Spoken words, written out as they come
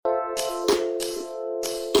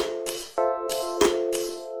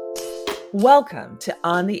Welcome to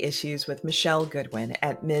On the Issues with Michelle Goodwin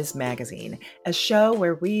at Ms. Magazine, a show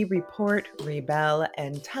where we report, rebel,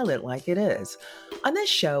 and tell it like it is. On this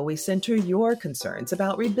show, we center your concerns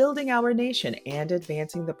about rebuilding our nation and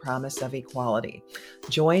advancing the promise of equality.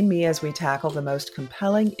 Join me as we tackle the most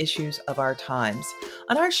compelling issues of our times.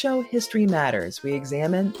 On our show, History Matters, we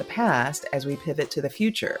examine the past as we pivot to the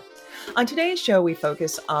future. On today's show, we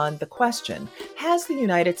focus on the question, has the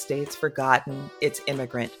United States forgotten its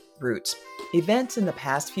immigrant roots? Events in the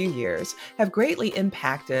past few years have greatly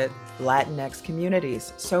impacted Latinx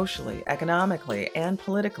communities socially, economically, and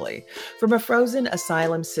politically. From a frozen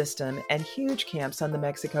asylum system and huge camps on the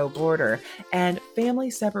Mexico border and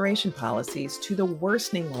family separation policies to the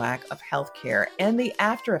worsening lack of health care and the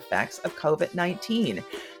after effects of COVID-19.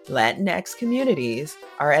 Latinx communities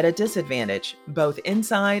are at a disadvantage, both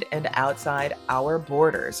inside and outside our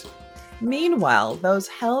borders. Meanwhile, those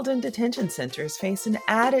held in detention centers face an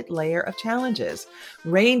added layer of challenges,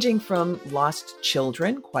 ranging from lost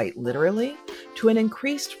children, quite literally, to an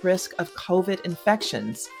increased risk of COVID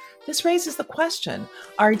infections. This raises the question,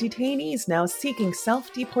 are detainees now seeking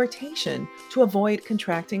self-deportation to avoid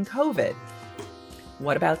contracting COVID?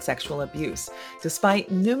 What about sexual abuse?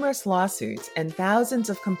 Despite numerous lawsuits and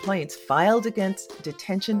thousands of complaints filed against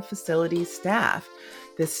detention facility staff,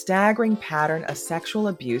 this staggering pattern of sexual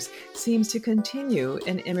abuse seems to continue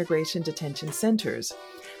in immigration detention centers.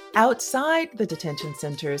 Outside the detention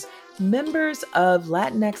centers, members of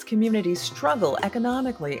Latinx communities struggle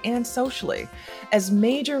economically and socially. As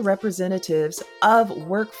major representatives of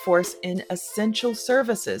workforce in essential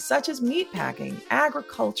services such as meatpacking,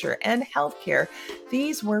 agriculture, and healthcare,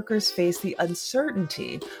 these workers face the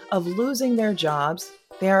uncertainty of losing their jobs.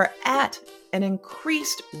 They are at an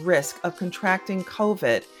increased risk of contracting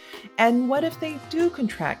COVID. And what if they do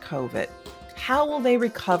contract COVID? How will they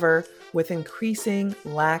recover with increasing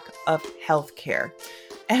lack of health care?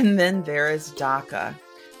 And then there is DACA.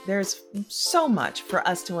 There's so much for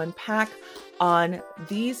us to unpack on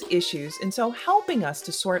these issues. And so helping us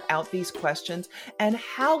to sort out these questions and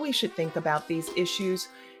how we should think about these issues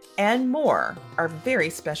and more are very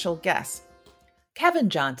special guests. Kevin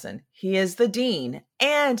Johnson, he is the Dean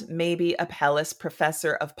and maybe Apellis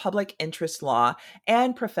Professor of Public Interest Law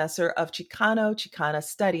and Professor of Chicano-Chicana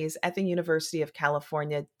Studies at the University of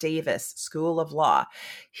California, Davis School of Law.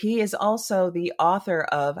 He is also the author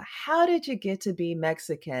of How Did You Get to Be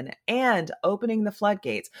Mexican and Opening the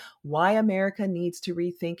Floodgates, Why America Needs to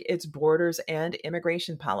Rethink Its Borders and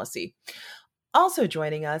Immigration Policy. Also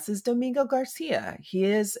joining us is Domingo Garcia. He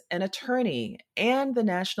is an attorney and the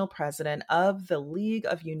national president of the League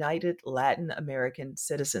of United Latin American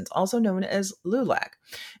Citizens, also known as LULAC.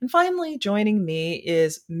 And finally, joining me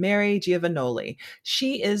is Mary Giovanoli.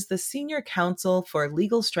 She is the senior counsel for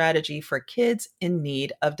legal strategy for Kids in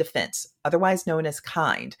Need of Defense, otherwise known as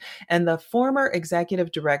KIND, and the former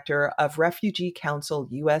executive director of Refugee Council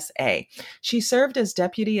USA. She served as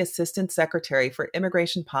Deputy Assistant Secretary for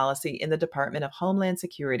Immigration Policy in the Department of Homeland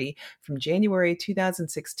Security from January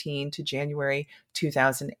 2016 to January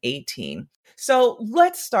 2018. So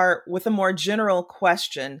let's start with a more general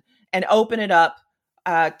question and open it up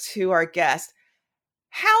to our guest.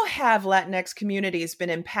 How have Latinx communities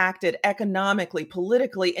been impacted economically,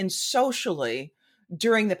 politically, and socially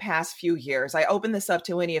during the past few years? I open this up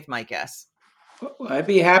to any of my guests. Well, I'd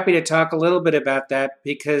be happy to talk a little bit about that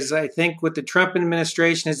because I think what the Trump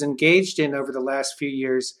administration has engaged in over the last few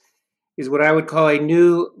years is what I would call a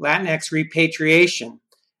new Latinx repatriation,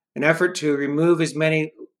 an effort to remove as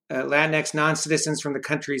many Latinx non-citizens from the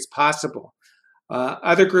country as possible.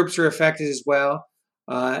 Other groups are affected as well,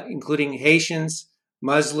 including Haitians,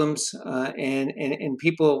 Muslims, and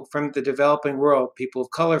people from the developing world, people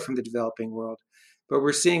of color from the developing world. But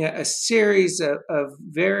we're seeing a series of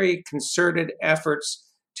very concerted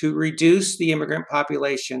efforts to reduce the immigrant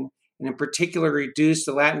population, and in particular, reduce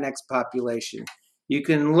the Latinx population. You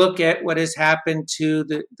can look at what has happened to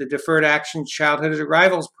the Deferred Action Childhood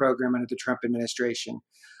Arrivals program under the Trump administration.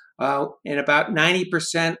 And about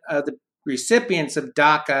 90% of the recipients of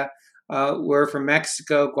DACA were from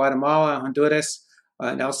Mexico, Guatemala, Honduras,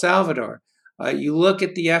 and El Salvador. You look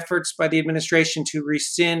at the efforts by the administration to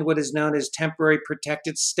rescind what is known as temporary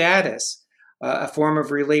protected status, a form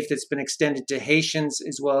of relief that's been extended to Haitians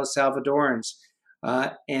as well as Salvadorans.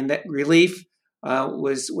 And that relief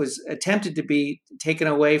was attempted to be taken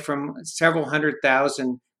away from several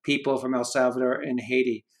 100,000 people from El Salvador and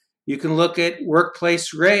Haiti. You can look at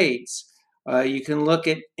workplace raids. You can look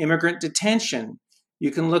at immigrant detention.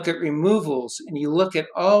 You can look at removals. And you look at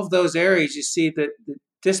all of those areas, you see the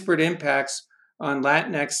disparate impacts on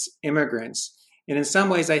Latinx immigrants. And in some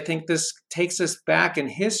ways, I think this takes us back in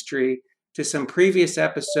history to some previous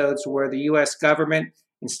episodes where the U.S. government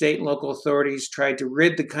and state and local authorities tried to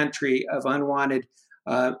rid the country of unwanted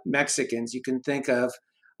Mexicans. You can think of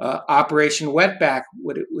Operation Wetback,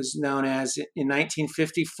 what it was known as in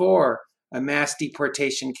 1954, a mass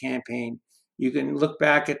deportation campaign. You can look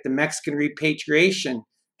back at the Mexican repatriation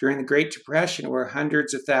during the Great Depression, where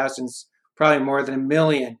hundreds of thousands, probably more than 1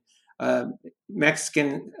 million,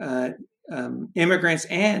 Mexican immigrants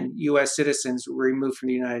and U.S. citizens were removed from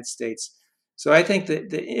the United States. So I think that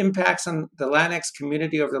the impacts on the Latinx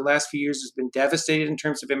community over the last few years has been devastating in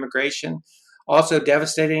terms of immigration, also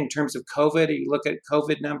devastating in terms of COVID. You look at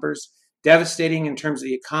COVID numbers, devastating in terms of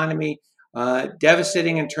the economy,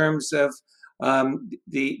 devastating in terms of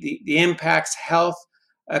the impacts, health,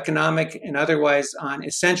 economic, and otherwise, on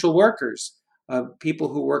essential workers,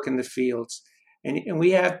 people who work in the fields. And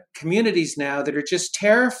we have communities now that are just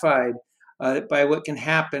terrified by what can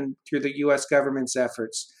happen through the U.S. government's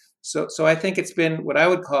efforts. So I think it's been what I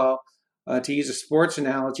would call, to use a sports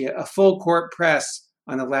analogy, a full court press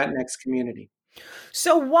on the Latinx community.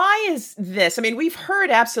 So why is this? I mean, we've heard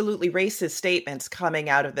absolutely racist statements coming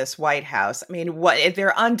out of this White House. I mean,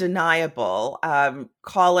 they're undeniable,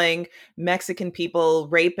 calling Mexican people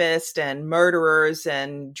rapists and murderers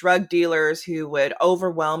and drug dealers who would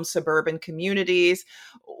overwhelm suburban communities.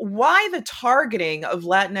 Why the targeting of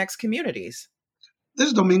Latinx communities? This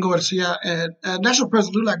is Domingo Garcia, and National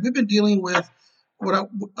President LULAC. We've been dealing with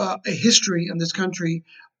a history in this country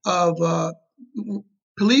of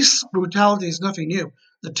police brutality is nothing new.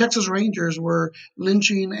 The Texas Rangers were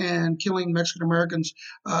lynching and killing Mexican Americans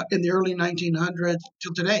in the early 1900s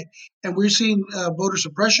till today. And we're seeing voter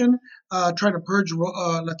suppression, trying to purge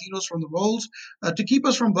Latinos from the rolls to keep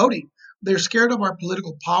us from voting. They're scared of our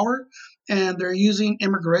political power, and they're using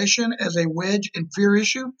immigration as a wedge and fear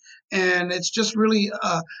issue. And it's just really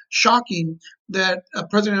shocking that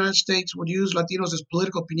President of the United States would use Latinos as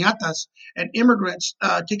political piñatas and immigrants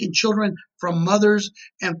taking children from mothers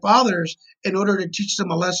and fathers in order to teach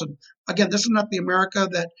them a lesson. Again, this is not the America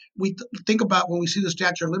that we think about when we see the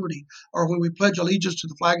Statue of Liberty or when we pledge allegiance to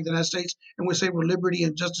the flag of the United States and we say we're liberty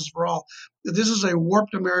and justice for all. This is a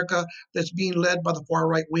warped America that's being led by the far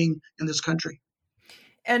right wing in this country.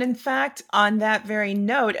 And in fact, on that very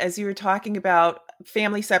note, as you were talking about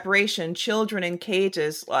family separation, children in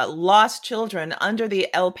cages, lost children under the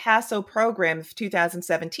El Paso program of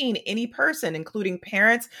 2017, any person, including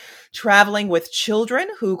parents traveling with children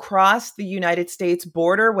who crossed the United States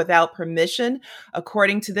border without permission,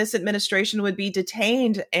 according to this administration, would be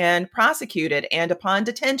detained and prosecuted. And upon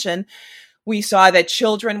detention, we saw that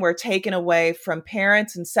children were taken away from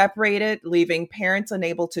parents and separated, leaving parents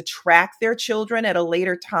unable to track their children at a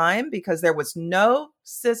later time because there was no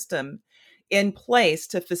system in place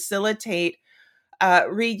to facilitate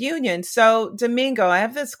reunion. So, Domingo, I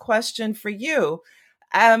have this question for you.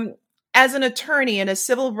 As an attorney and a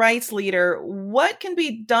civil rights leader, what can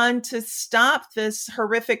be done to stop this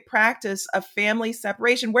horrific practice of family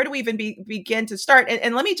separation? Where do we even begin to start?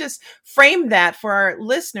 And let me just frame that for our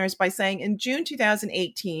listeners by saying in June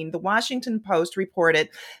 2018, the Washington Post reported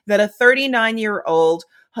that a 39-year-old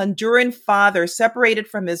Honduran father separated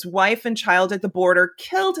from his wife and child at the border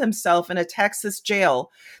killed himself in a Texas jail.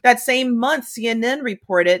 That same month, CNN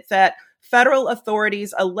reported that federal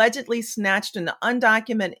authorities allegedly snatched an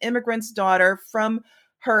undocumented immigrant's daughter from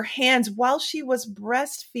her hands while she was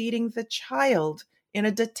breastfeeding the child in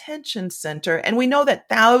a detention center. And we know that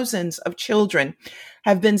thousands of children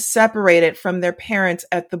have been separated from their parents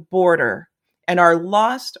at the border and are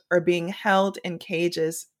lost or being held in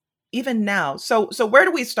cages even now. So where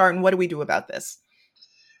do we start and what do we do about this?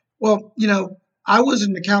 Well, I was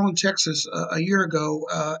in McAllen, Texas a year ago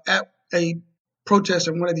at a protest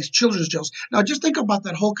in one of these children's jails. Now, just think about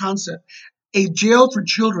that whole concept. A jail for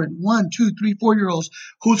children, 1, 2, 3, 4-year-olds,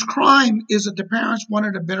 whose crime is that the parents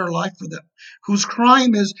wanted a better life for them, whose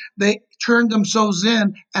crime is they turned themselves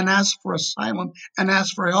in and asked for asylum and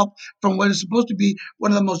asked for help from what is supposed to be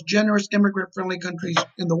one of the most generous immigrant-friendly countries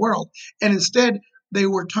in the world. And instead, they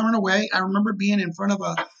were turned away. I remember being in front of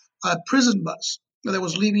a prison bus that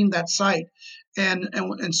was leaving that site and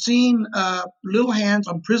seeing little hands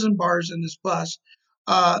on prison bars in this bus.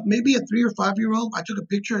 Maybe a 3 or 5-year-old. I took a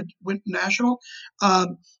picture. It went national.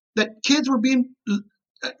 That kids were being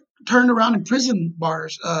turned around in prison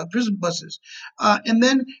bars, prison buses, and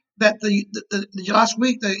then that the last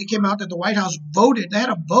week that it came out that the White House voted. They had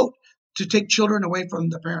a vote to take children away from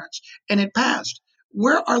the parents, and it passed.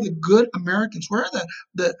 Where are the good Americans? Where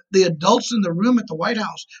are the adults in the room at the White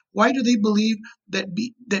House? Why do they believe that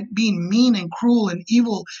being mean and cruel and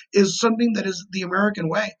evil is something that is the American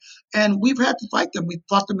way? And we've had to fight them. We've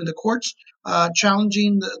fought them in the courts,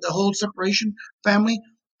 challenging the whole separation family,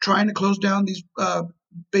 trying to close down these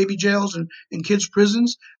baby jails and kids'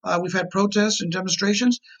 prisons. We've had protests and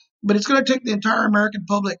demonstrations, but it's going to take the entire American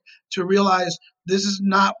public to realize this is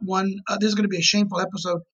not one. This is going to be a shameful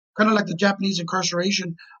episode, kind of like the Japanese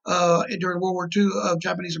incarceration during World War II of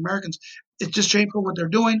Japanese Americans. It's just shameful what they're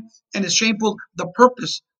doing, and it's shameful the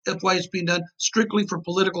purpose of why it's being done, strictly for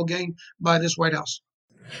political gain by this White House.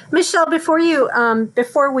 Michelle, before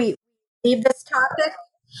we leave this topic,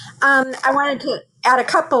 I wanted to add a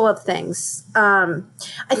couple of things. I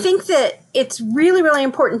think that it's really, really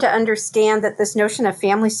important to understand that this notion of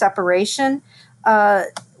family separation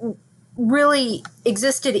really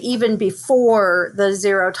existed even before the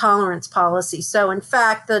zero tolerance policy. So, in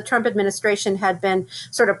fact, the Trump administration had been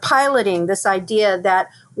sort of piloting this idea that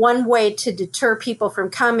one way to deter people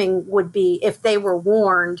from coming would be if they were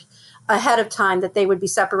warned ahead of time that they would be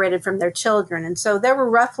separated from their children. And so there were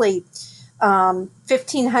roughly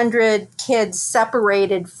 1,500 kids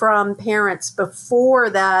separated from parents before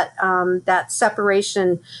that that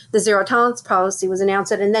separation, the zero tolerance policy was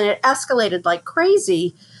announced. And then it escalated like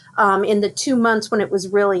crazy in the 2 months when it was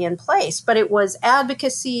really in place. But it was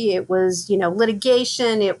advocacy, it was,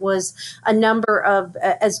 litigation, it was a number of,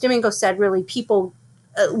 as Domingo said, really people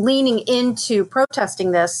leaning into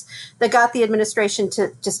protesting this that got the administration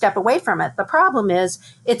to step away from it. The problem is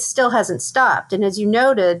it still hasn't stopped. And as you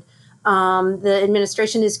noted, the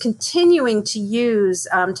administration is continuing to use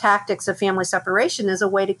tactics of family separation as a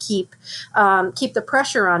way to keep the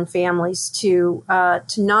pressure on families to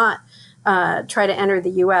not try to enter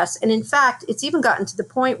the U.S. And in fact, it's even gotten to the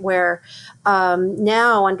point where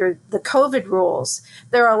now under the COVID rules,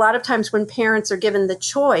 there are a lot of times when parents are given the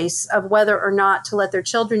choice of whether or not to let their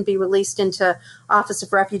children be released into Office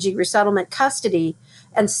of Refugee Resettlement custody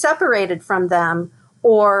and separated from them,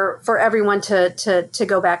 or for everyone to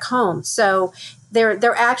go back home. So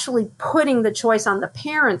they're actually putting the choice on the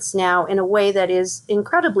parents now in a way that is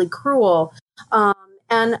incredibly cruel.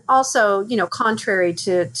 And also, contrary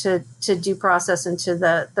to due process and to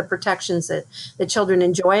the protections that the children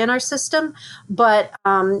enjoy in our system. But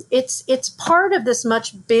it's part of this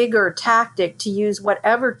much bigger tactic to use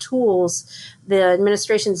whatever tools the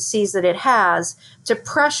administration sees that it has to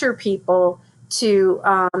pressure people to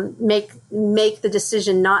make the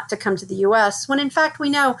decision not to come to the U.S. when in fact we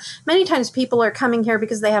know many times people are coming here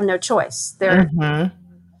because they have no choice.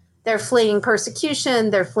 They're fleeing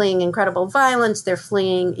persecution, they're fleeing incredible violence, they're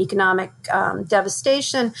fleeing economic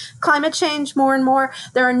devastation, climate change more and more.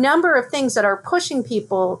 There are a number of things that are pushing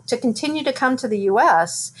people to continue to come to the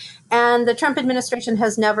U.S., and the Trump administration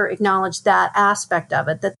has never acknowledged that aspect of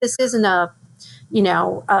it, that this isn't a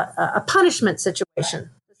punishment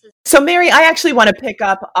situation. So, Mary, I actually want to pick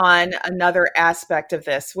up on another aspect of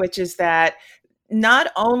this, which is that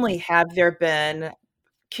not only have there been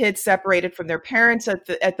kids separated from their parents at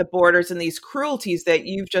the borders and these cruelties that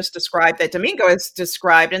you've just described, that Domingo has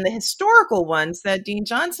described, and the historical ones that Dean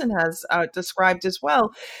Johnson has described as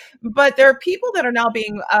well. But there are people that are now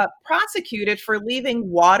being prosecuted for leaving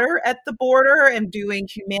water at the border and doing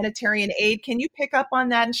humanitarian aid. Can you pick up on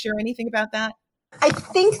that and share anything about that? I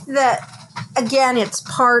think that, again, it's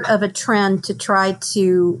part of a trend to try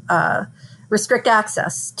to restrict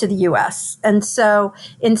access to the U.S. And so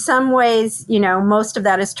in some ways, most of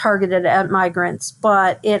that is targeted at migrants,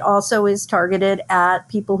 but it also is targeted at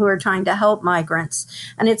people who are trying to help migrants.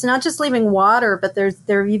 And it's not just leaving water, but there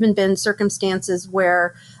have even been circumstances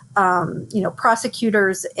where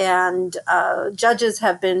prosecutors and judges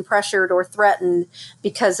have been pressured or threatened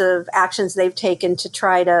because of actions they've taken to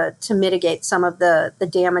try to mitigate some of the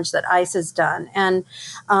damage that ICE has done. And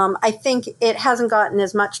I think it hasn't gotten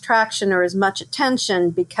as much traction or as much attention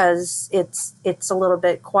because it's a little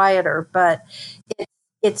bit quieter, but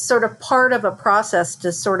it's sort of part of a process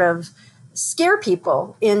to sort of scare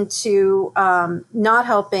people into not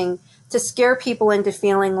helping, to scare people into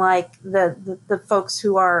feeling like the folks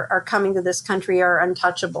who are coming to this country are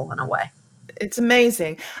untouchable in a way. It's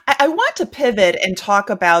amazing. I want to pivot and talk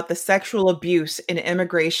about the sexual abuse in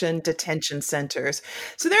immigration detention centers.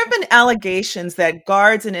 So there have been allegations that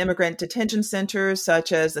guards in immigrant detention centers,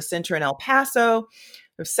 such as the center in El Paso,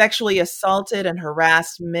 have sexually assaulted and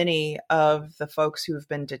harassed many of the folks who have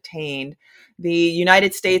been detained. The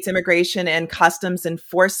United States Immigration and Customs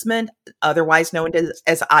Enforcement, otherwise known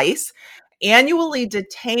as ICE, annually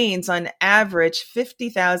detains on average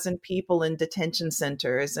 50,000 people in detention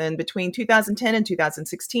centers. And between 2010 and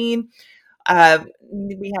 2016,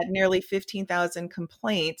 We had nearly 15,000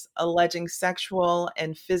 complaints alleging sexual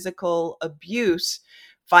and physical abuse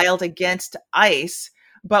filed against ICE.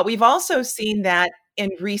 But we've also seen that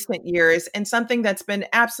in recent years. And something that's been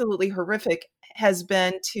absolutely horrific has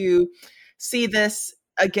been to see this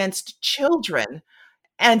against children.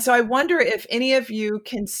 And so I wonder if any of you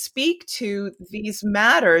can speak to these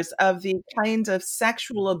matters of the kind of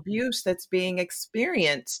sexual abuse that's being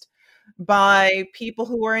experienced by people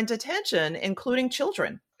who are in detention, including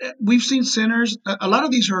children. We've seen centers. A lot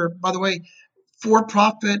of these are, by the way,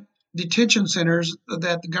 for-profit detention centers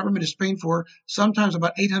that the government is paying for, sometimes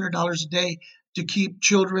about $800 a day to keep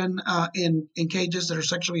children in cages that are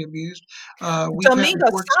sexually abused. Domingo,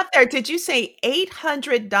 stop there. Did you say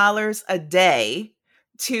 $800 a day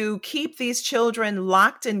to keep these children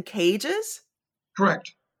locked in cages?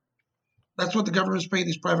 Correct. That's what the government's paying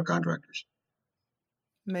these private contractors.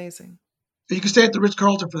 Amazing. You can stay at the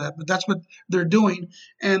Ritz-Carlton for that, but that's what they're doing,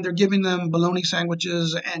 and they're giving them bologna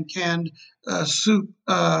sandwiches and canned soup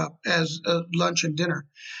as lunch and dinner,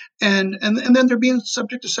 and then they're being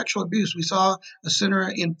subject to sexual abuse. We saw a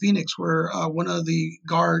center in Phoenix where one of the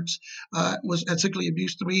guards had sexually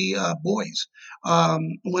abused three boys,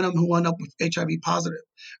 one of them who wound up with HIV positive.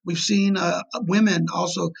 We've seen women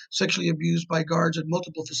also sexually abused by guards at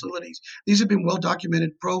multiple facilities. These have been well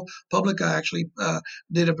documented. ProPublica actually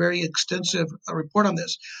did a very extensive report on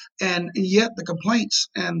this, and yet the complaints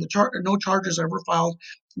and no charges are ever filed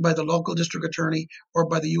by the local district attorney or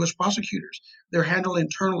by the U.S. prosecutors. They're handled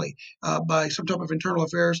internally by some type of internal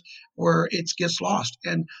affairs where it gets lost.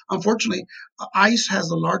 And unfortunately, ICE has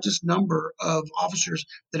the largest number of officers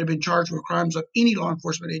that have been charged with crimes of any law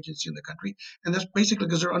enforcement agency in the country. And that's basically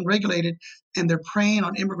because they're unregulated and they're preying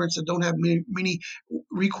on immigrants that don't have many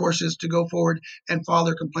recourses to go forward and file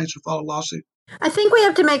their complaints or file a lawsuit. I think we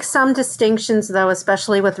have to make some distinctions, though,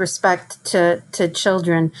 especially with respect to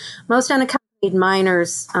children. Most unaccompanied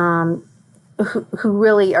minors who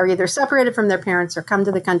really are either separated from their parents or come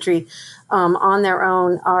to the country on their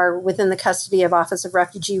own are within the custody of Office of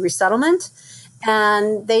Refugee Resettlement.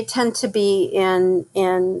 And they tend to be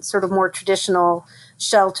in sort of more traditional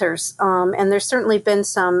shelters. And there's certainly been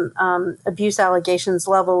some abuse allegations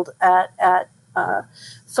leveled at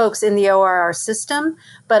folks in the ORR system.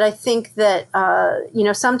 But I think that,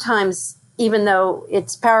 sometimes, even though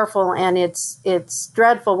it's powerful and it's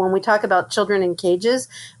dreadful, when we talk about children in cages,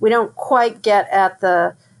 we don't quite get at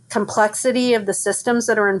the complexity of the systems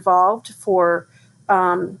that are involved for,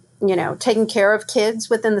 taking care of kids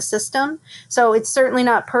within the system. So it's certainly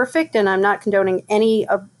not perfect, and I'm not condoning any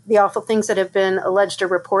of the awful things that have been alleged or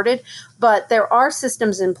reported, but there are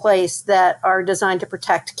systems in place that are designed to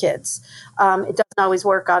protect kids. It doesn't always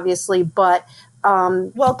work, obviously, but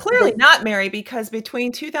well, clearly not, Mary, because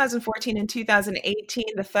between 2014 and 2018,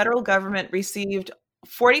 the federal government received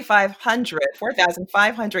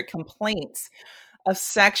 4,500 complaints of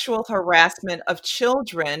sexual harassment of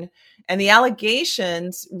children. And the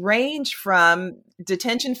allegations range from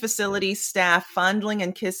detention facility staff fondling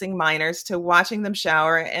and kissing minors to watching them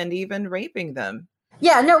shower and even raping them.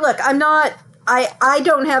 Yeah, no, look, I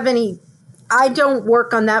don't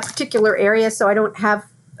work on that particular area, so I don't have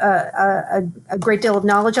a great deal of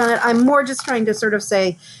knowledge on it. I'm more just trying to sort of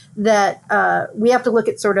say that we have to look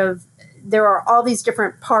at there are all these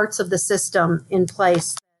different parts of the system in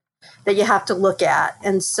place that you have to look at.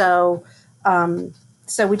 And so we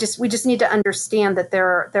just need to understand that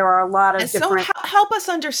there are a lot of different. So help us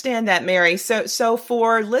understand that, Mary. So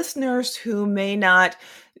for listeners who may not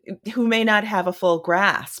have a full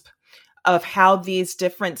grasp of how these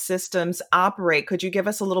different systems operate, could you give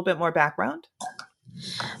us a little bit more background?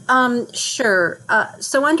 Sure.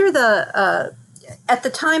 So under at the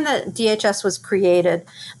time that DHS was created,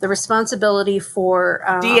 the responsibility for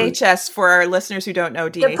DHS, for our listeners who don't know,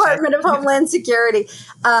 DHS, Department of Homeland Security,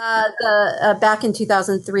 back in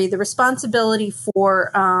 2003, the responsibility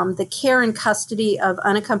for the care and custody of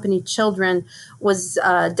unaccompanied children was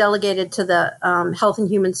delegated to the Health and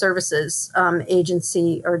Human Services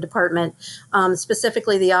Agency or Department,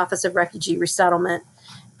 specifically the Office of Refugee Resettlement.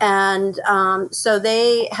 And so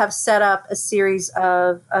they have set up a series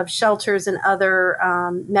of shelters and other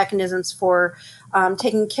mechanisms for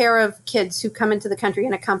taking care of kids who come into the country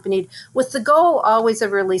unaccompanied, with the goal always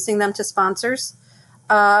of releasing them to sponsors.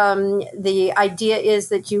 The idea is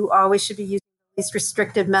that you always should be using the least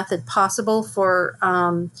restrictive method possible for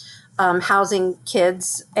housing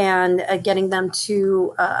kids, and getting them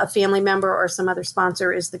to a family member or some other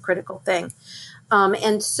sponsor is the critical thing.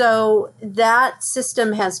 And so that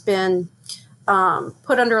system has been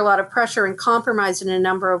put under a lot of pressure and compromised in a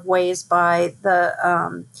number of ways by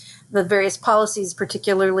the various policies,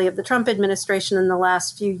 particularly of the Trump administration in the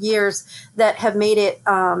last few years, that have made it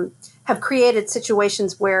have created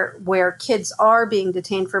situations where kids are being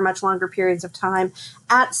detained for much longer periods of time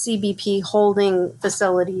at CBP holding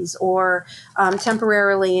facilities or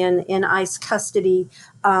temporarily in ICE custody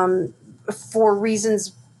for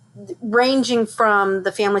reasons ranging from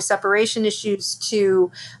the family separation issues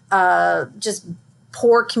to just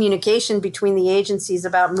poor communication between the agencies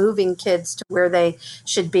about moving kids to where they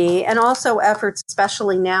should be, and also efforts,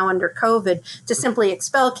 especially now under COVID, to simply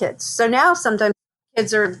expel kids. So now sometimes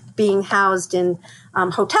kids are being housed in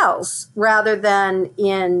hotels rather than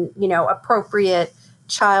in, appropriate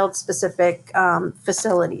child-specific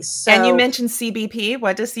facilities. So, and you mentioned CBP.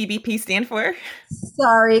 What does CBP stand for?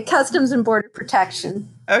 Sorry, Customs and Border Protection.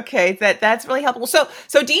 Okay, that's really helpful. So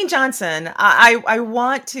Dean Johnson, I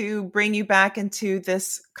want to bring you back into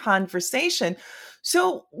this conversation.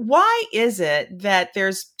 So why is it that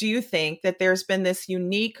do you think that there's been this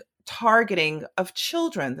unique targeting of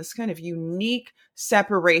children, this kind of unique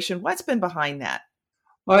separation? What's been behind that?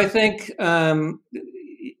 Well, I think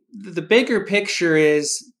the bigger picture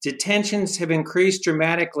is detentions have increased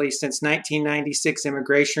dramatically since 1996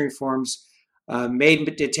 immigration reforms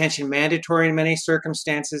made detention mandatory in many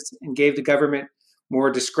circumstances and gave the government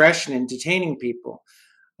more discretion in detaining people.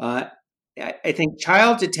 I think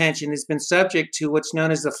child detention has been subject to what's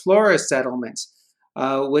known as the Flores settlements,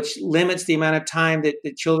 which limits the amount of time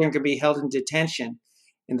that children can be held in detention.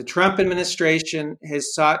 And the Trump administration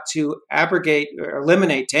has sought to abrogate or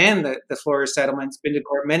eliminate, to end the Flores settlements, been to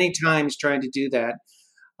court many times trying to do that.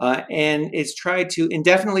 And it's tried to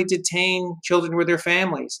indefinitely detain children with their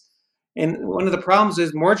families. And one of the problems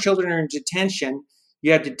is more children are in detention.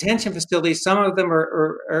 You have detention facilities. Some of them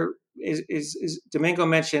are as Domingo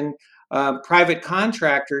mentioned, private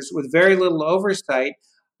contractors with very little oversight.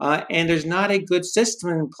 And there's not a good system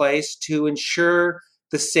in place to ensure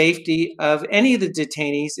the safety of any of the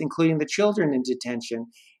detainees, including the children in detention.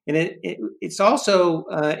 And it's also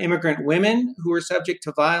immigrant women who are subject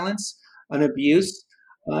to violence and abuse.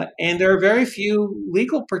 And there are very few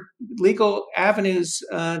legal avenues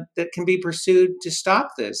that can be pursued to stop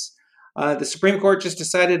this. The Supreme Court just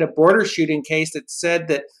decided a border shooting case that said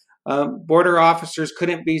that border officers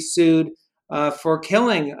couldn't be sued for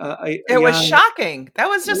killing It was shocking. That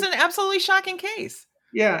was just an absolutely shocking case.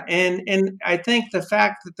 Yeah, and I think the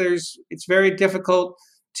fact that it's very difficult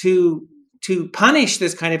to punish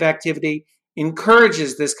this kind of activity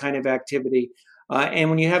encourages this kind of activity. And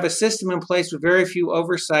when you have a system in place with very few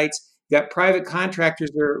oversights, you got private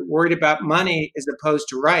contractors that are worried about money as opposed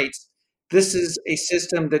to rights. This is a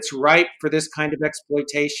system that's ripe for this kind of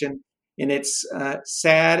exploitation, and it's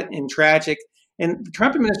sad and tragic. And the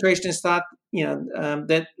Trump administration has thought,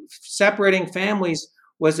 that separating families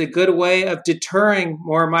was a good way of deterring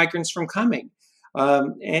more migrants from coming.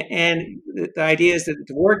 And the idea is that if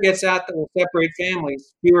the word gets out that will separate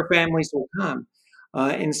families, fewer families will come.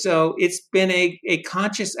 And so it's been a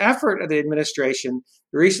conscious effort of the administration.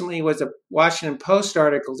 Recently was a Washington Post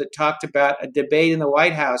article that talked about a debate in the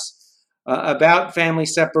White House about family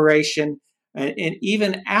separation. And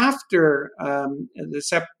even after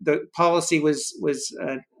the policy was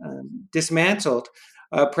dismantled,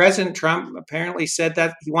 President Trump apparently said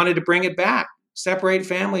that he wanted to bring it back. Separate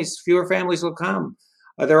families, fewer families will come.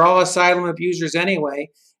 They're all asylum abusers anyway.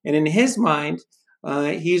 And in his mind,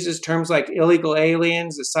 he uses terms like illegal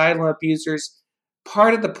aliens, asylum abusers.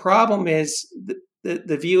 Part of the problem is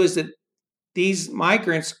the view is that these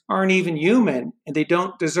migrants aren't even human and they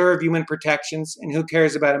don't deserve human protections. And who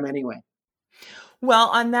cares about them anyway? Well,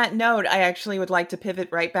 on that note, I actually would like to pivot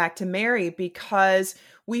right back to Mary, because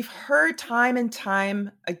we've heard time and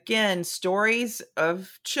time again stories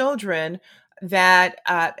of children that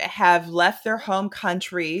have left their home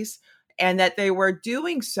countries and that they were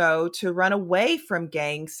doing so to run away from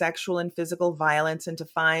gang, sexual, and physical violence and to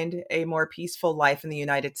find a more peaceful life in the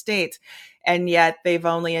United States. And yet they've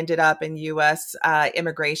only ended up in U.S.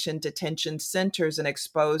 Immigration detention centers and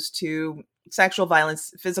exposed to sexual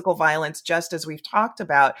violence, physical violence, just as we've talked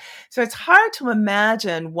about. So it's hard to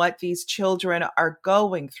imagine what these children are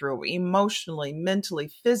going through emotionally,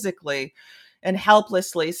 mentally, physically, and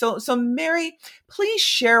helplessly. So Mary, please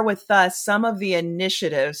share with us some of the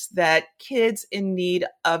initiatives that Kids in Need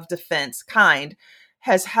of Defense, KIND,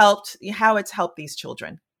 has helped, how it's helped these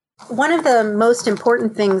children. One of the most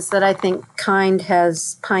important things that I think KIND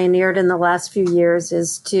has pioneered in the last few years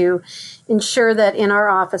is to ensure that in our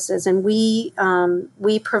offices, and we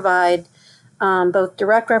provide both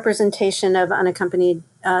direct representation of unaccompanied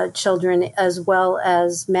children, as well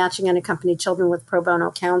as matching unaccompanied children with pro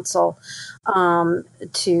bono counsel,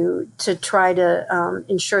 to try to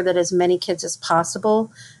ensure that as many kids as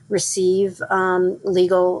possible receive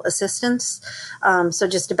legal assistance. So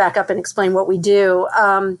just to back up and explain what we do,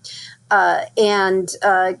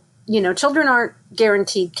 children aren't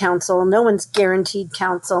guaranteed counsel. No one's guaranteed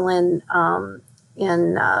counsel in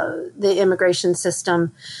the immigration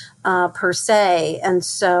system per se, and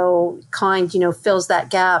so Kind, fills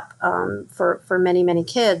that gap for many, many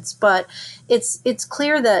kids. But it's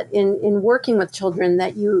clear that in working with children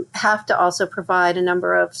that you have to also provide a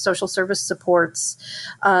number of social service supports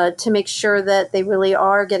to make sure that they really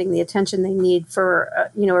are getting the attention they need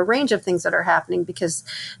for a range of things that are happening, because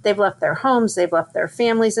they've left their homes, they've left their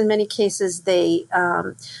families. In many cases, they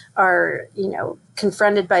are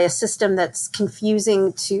confronted by a system that's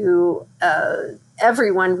confusing to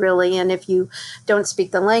everyone, really. And if you don't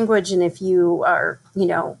speak the language, and if you are,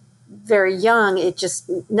 very young,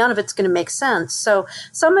 none of it's going to make sense. So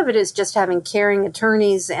some of it is just having caring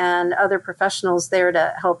attorneys and other professionals there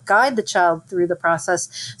to help guide the child through the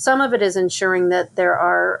process. Some of it is ensuring that there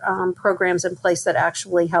are programs in place that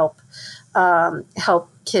actually help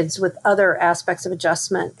kids with other aspects of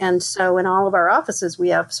adjustment. And so in all of our offices, we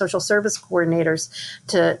have social service coordinators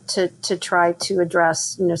to try to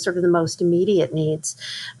address, sort of the most immediate needs.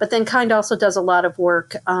 But then Kind also does a lot of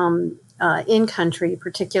work in country,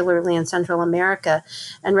 particularly in Central America,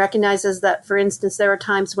 and recognizes that, for instance, there are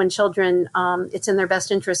times when children, it's in their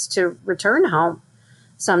best interest to return home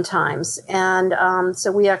sometimes. And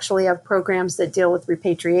so we actually have programs that deal with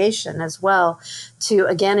repatriation as well, to,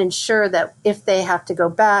 again, ensure that if they have to go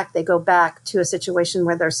back, they go back to a situation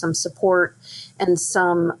where there's some support and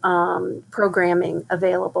some programming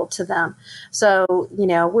available to them. So,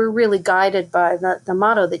 we're really guided by the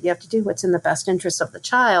motto that you have to do what's in the best interest of the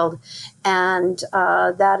child. And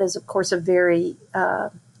that is, of course, a very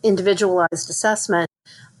individualized assessment.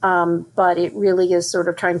 But it really is sort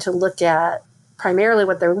of trying to look at primarily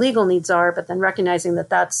what their legal needs are, but then recognizing that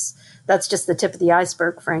that's just the tip of the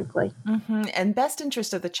iceberg, frankly. Mm-hmm. And best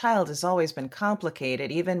interest of the child has always been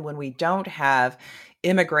complicated, even when we don't have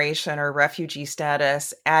immigration or refugee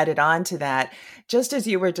status added on to that. Just as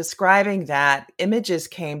you were describing that, images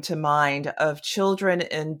came to mind of children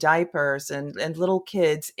in diapers and little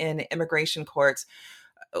kids in immigration courts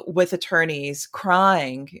with attorneys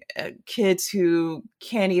crying, kids who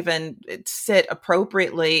can't even sit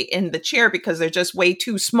appropriately in the chair because they're just way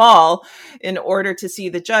too small in order to see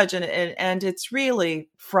the judge. And it's really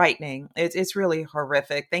frightening. It's really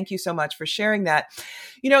horrific. Thank you so much for sharing that.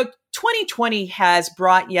 2020 has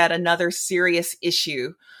brought yet another serious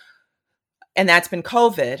issue, and that's been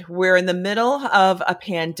COVID. We're in the middle of a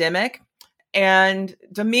pandemic. And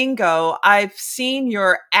Domingo, I've seen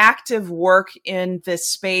your active work in this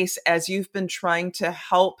space as you've been trying to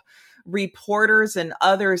help reporters and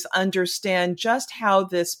others understand just how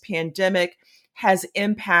this pandemic has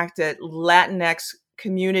impacted Latinx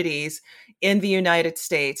communities in the United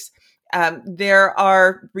States. There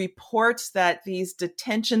are reports that these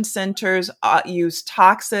detention centers use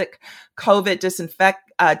toxic COVID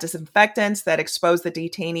disinfectants that expose the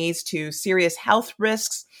detainees to serious health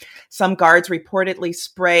risks. Some guards reportedly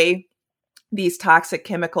spray these toxic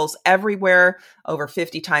chemicals everywhere, over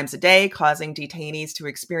 50 times a day, causing detainees to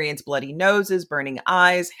experience bloody noses, burning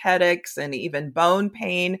eyes, headaches, and even bone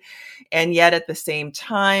pain. And yet at the same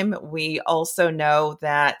time, we also know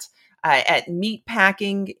that at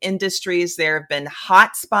meatpacking industries, there have been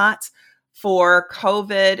hot spots for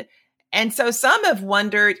COVID. And so some have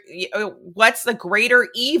wondered, what's the greater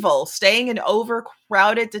evil, staying in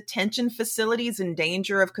overcrowded detention facilities in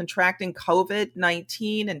danger of contracting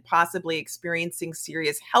COVID-19 and possibly experiencing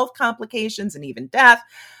serious health complications and even death,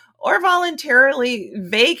 or voluntarily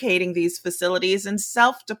vacating these facilities and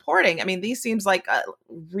self-deporting? I mean, these seems like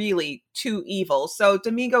really two evils. So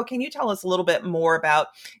Domingo, can you tell us a little bit more about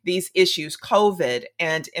these issues, COVID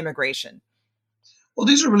and immigration? Well,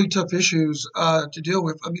 these are really tough issues to deal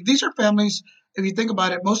with. I mean, these are families, if you think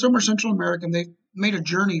about it, most of them are Central American. They've made a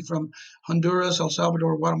journey from Honduras, El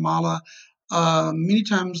Salvador, Guatemala, many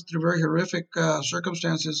times through very horrific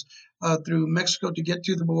circumstances through Mexico to get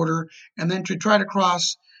to the border, and then to try to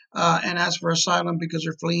cross and ask for asylum because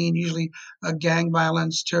they're fleeing, usually gang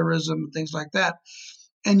violence, terrorism, things like that.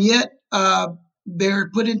 And yet, they're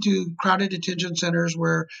put into crowded detention centers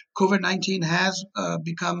where COVID-19 has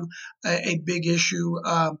become a big issue.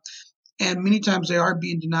 And many times they are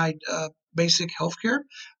being denied basic health care,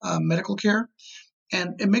 medical care.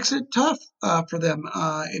 and it makes it tough for them.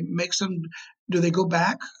 It makes them. Do they go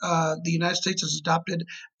back? The United States has adopted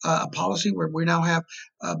a policy where we now have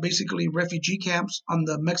basically refugee camps on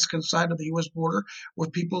the Mexican side of the U.S. border,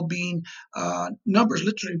 with people being numbers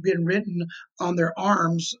literally being written on their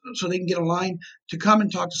arms so they can get a line to come and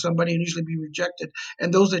talk to somebody and usually be rejected.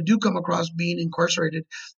 And those that do come across being incarcerated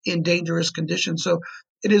in dangerous conditions. So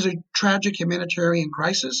it is a tragic humanitarian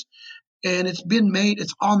crisis, and it's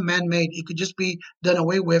all man-made. It could just be done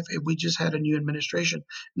away with if we just had a new administration.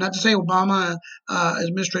 Not to say Obama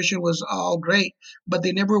administration was all great, but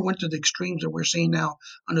they never went to the extremes that we're seeing now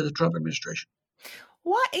under the Trump administration.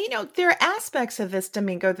 Well, there are aspects of this,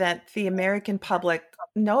 Domingo, that the American public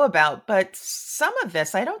know about, but some of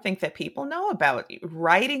this I don't think that people know about.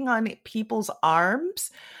 Writing on people's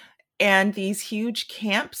arms and these huge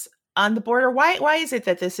camps on the border. Why is it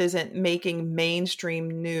that this isn't making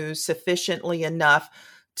mainstream news sufficiently enough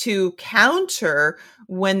to counter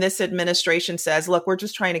when this administration says, look, we're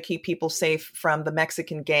just trying to keep people safe from the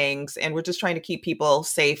Mexican gangs, and we're just trying to keep people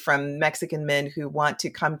safe from Mexican men who want to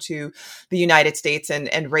come to the United States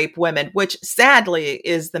and rape women, which sadly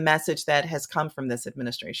is the message that has come from this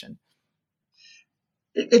administration?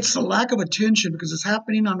 It's a lack of attention because it's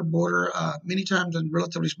happening on the border many times in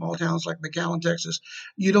relatively small towns like McAllen, Texas.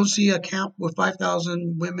 You don't see a camp with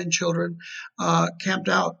 5,000 women, children camped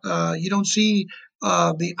out. You don't see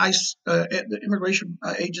the ICE, the immigration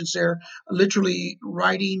agents there, literally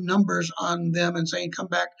writing numbers on them and saying, come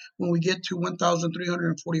back when we get to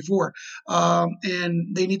 1,344.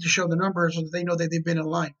 And they need to show the numbers so that they know that they've been in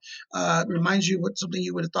line. It reminds you what something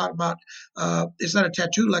you would have thought about. It's not a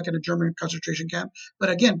tattoo like at a German concentration camp,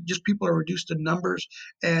 but again, just people are reduced to numbers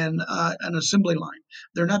and an assembly line.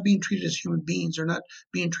 They're not being treated as human beings. They're not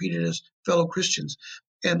being treated as fellow Christians.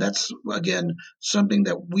 And that's, again, something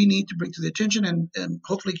that we need to bring to the attention, and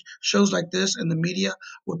hopefully shows like this and the media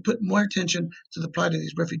would put more attention to the plight of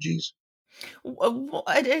these refugees.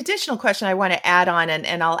 An additional question I want to add on,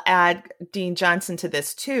 and I'll add Dean Johnson to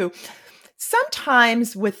this too.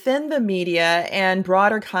 Sometimes within the media and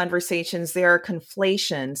broader conversations, there are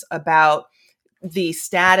conflations about the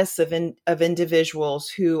status of individuals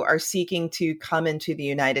who are seeking to come into the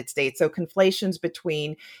United States. So conflations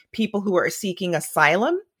between people who are seeking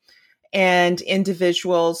asylum and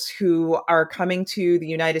individuals who are coming to the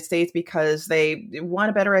United States because they want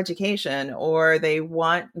a better education or they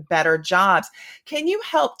want better jobs. Can you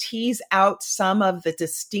help tease out some of the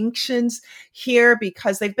distinctions here?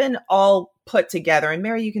 Because they've been all put together. And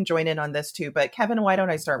Mary, you can join in on this too. But Kevin, why don't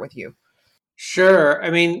I start with you? Sure.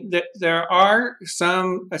 I mean, there are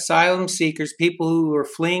some asylum seekers, people who are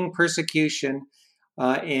fleeing persecution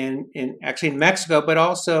in Mexico, but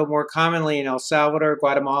also more commonly in El Salvador,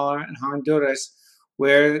 Guatemala, and Honduras,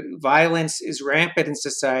 where violence is rampant in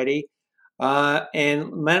society.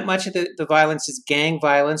 And much of the violence is gang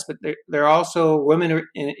violence, but there are also women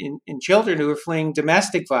and children who are fleeing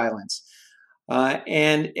domestic violence.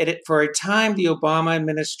 For a time, the Obama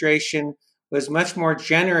administration was much more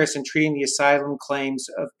generous in treating the asylum claims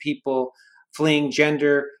of people fleeing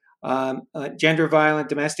gender violence,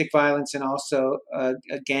 domestic violence, and also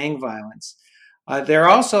gang violence. There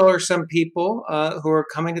also are some people who are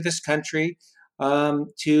coming to this country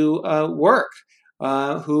to work,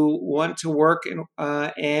 who want to work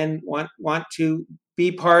and want to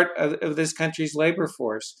be part of this country's labor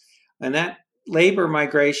force. And that labor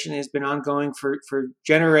migration has been ongoing for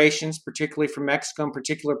generations, particularly from Mexico and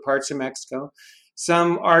particular parts of Mexico.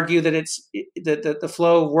 Some argue that the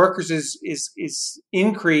flow of workers is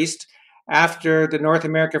increased after the North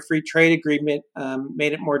America Free Trade Agreement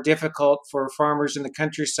made it more difficult for farmers in the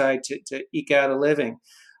countryside to eke out a living.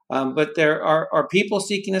 But there are people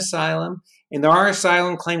seeking asylum, and there are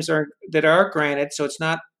asylum claims that are granted, so it's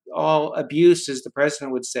not all abuse, as the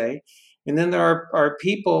president would say. And then there are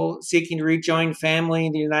people seeking to rejoin family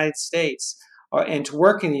in the United States and to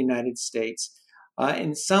work in the United States.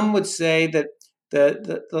 And some would say that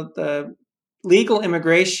the legal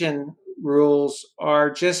immigration rules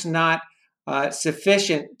are just not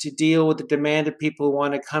sufficient to deal with the demand of people who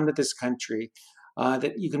want to come to this country.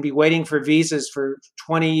 That you can be waiting for visas for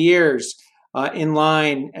 20 years in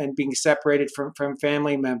line and being separated from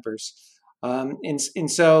family members.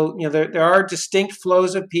 So there are distinct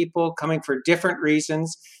flows of people coming for different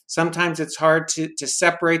reasons. Sometimes it's hard to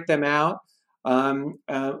separate them out.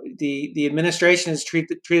 The administration has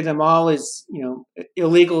treated them all as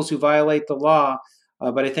illegals who violate the law,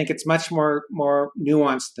 but I think it's much more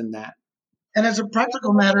nuanced than that. And as a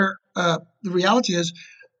practical matter, the reality is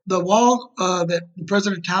the wall that the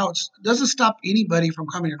president touts doesn't stop anybody from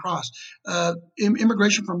coming across.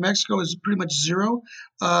 Immigration from Mexico is pretty much zero.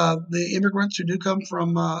 The immigrants who do come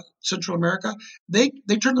from Central America, they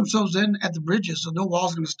turn themselves in at the bridges, so no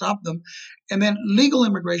wall's going to stop them. And then legal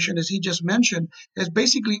immigration, as he just mentioned, has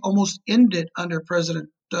basically almost ended under President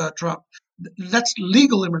Trump. That's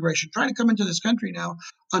legal immigration. Trying to come into this country now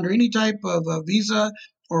under any type of visa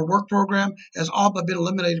or work program has all but been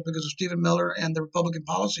eliminated because of Stephen Miller and the Republican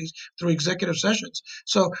policies through executive sessions.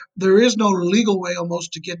 So there is no legal way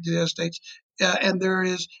almost to get to the United States, and there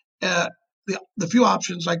is the few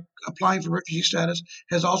options like applying for refugee status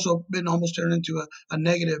has also been almost turned into a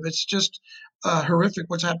negative. It's just horrific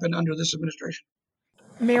what's happened under this administration.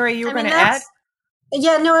 Mary, you were going to add?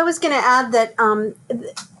 Yeah, no, I was going to add that,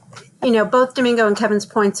 both Domingo and Kevin's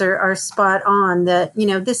points are spot on, that,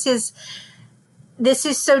 this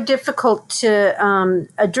is so difficult to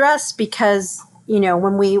address because,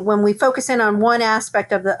 when we focus in on one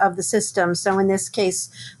aspect of the system, so in this case,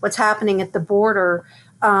 what's happening at the border,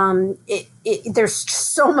 there's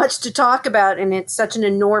so much to talk about, and it's such an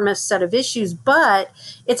enormous set of issues, but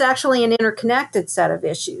it's actually an interconnected set of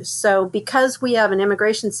issues. So because we have an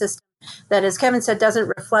immigration system that, as Kevin said, doesn't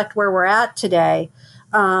reflect where we're at today,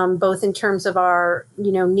 both in terms of our,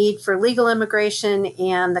 need for legal immigration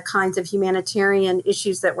and the kinds of humanitarian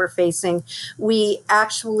issues that we're facing, we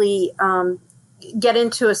actually get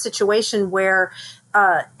into a situation where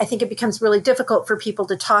I think it becomes really difficult for people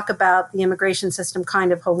to talk about the immigration system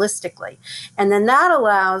kind of holistically. And then that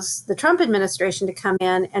allows the Trump administration to come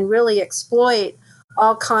in and really exploit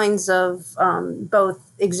all kinds of both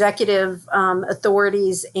executive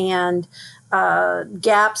authorities and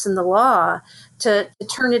gaps in the law to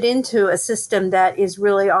turn it into a system that is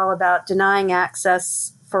really all about denying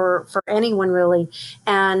access for anyone really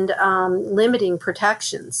and limiting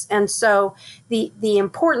protections. And so the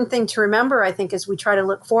important thing to remember, I think, as we try to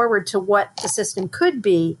look forward to what the system could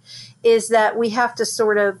be, is that we have to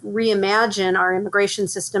sort of reimagine our immigration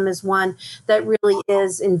system as one that really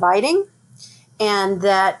is inviting and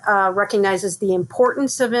that recognizes the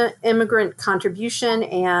importance of immigrant contribution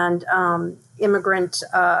and immigrant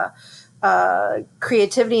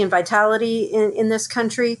creativity and vitality in this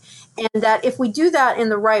country. And that if we do that in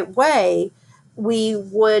the right way, we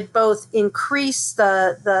would both increase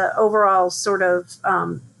the overall sort of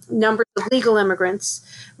numbers of legal immigrants.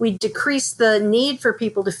 We'd decrease the need for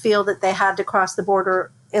people to feel that they had to cross the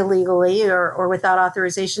border illegally or without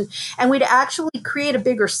authorization, and we'd actually create a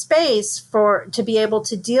bigger space to be able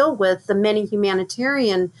to deal with the many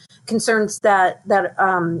humanitarian concerns that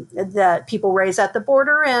people raise at the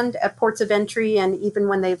border and at ports of entry, and even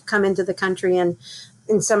when they've come into the country and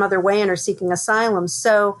in some other way and are seeking asylum.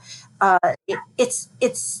 So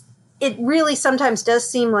it really sometimes does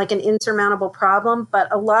seem like an insurmountable problem, but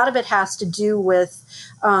a lot of it has to do with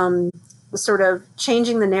sort of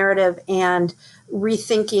changing the narrative and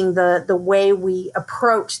rethinking the way we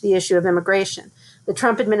approach the issue of immigration. The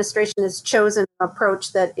Trump administration has chosen an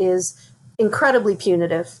approach that is incredibly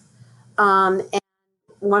punitive. And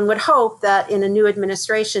one would hope that in a new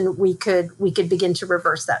administration, we could begin to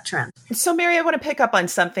reverse that trend. So, Mary, I want to pick up on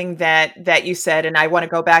something that you said, and I want to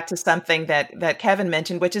go back to something that Kevin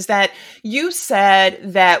mentioned, which is that you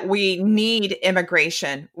said that we need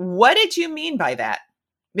immigration. What did you mean by that?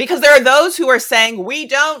 Because there are those who are saying we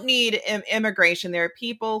don't need immigration. There are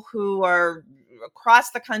people who are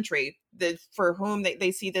across the country for whom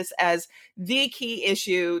they see this as the key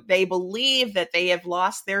issue. They believe that they have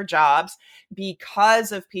lost their jobs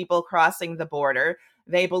because of people crossing the border.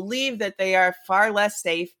 They believe that they are far less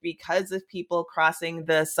safe because of people crossing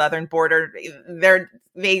the southern border.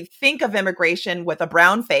 They think of immigration with a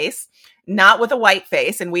brown face, not with a white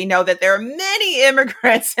face. And we know that there are many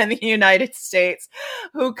immigrants in the United States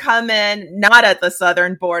who come in not at the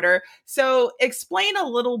southern border. So explain a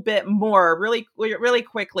little bit more, really, really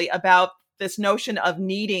quickly, about this notion of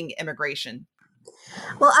needing immigration.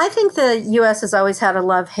 Well, I think the U.S. has always had a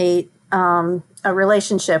love-hate a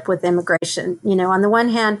relationship with immigration. On the one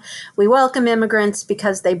hand, we welcome immigrants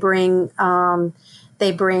because they bring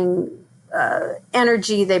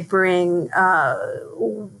energy, they bring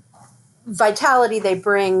vitality, they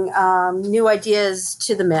bring new ideas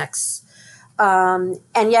to the mix. And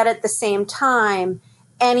yet at the same time,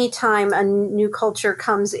 anytime a new culture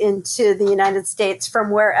comes into the United States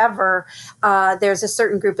from wherever, there's a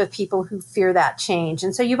certain group of people who fear that change.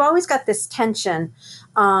 And so you've always got this tension.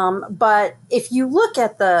 But if you look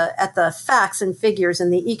at the facts and figures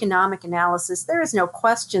and the economic analysis, there is no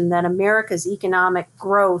question that America's economic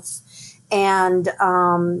growth and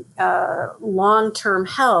long-term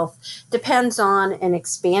health depends on an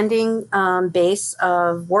expanding base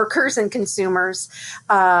of workers and consumers,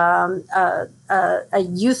 a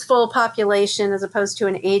youthful population as opposed to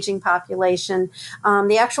an aging population,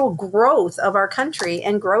 the actual growth of our country.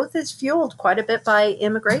 And growth is fueled quite a bit by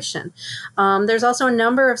immigration. There's also a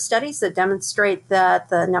number of studies that demonstrate that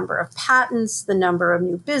the number of patents, the number of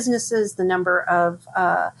new businesses, the number of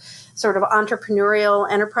sort of entrepreneurial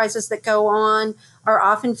enterprises that go on are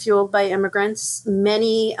often fueled by immigrants.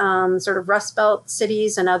 Many sort of Rust Belt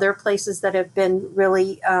cities and other places that have been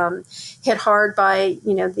really hit hard by,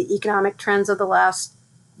 the economic trends of the last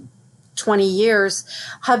 20 years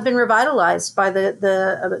have been revitalized by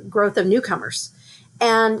the growth of newcomers.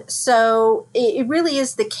 And so it really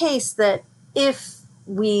is the case that if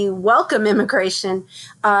we welcome immigration,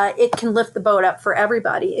 it can lift the boat up for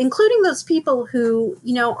everybody, including those people who,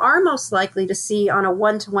 are most likely to see on a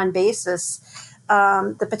one-to-one basis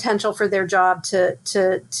the potential for their job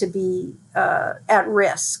to be at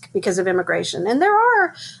risk because of immigration. And there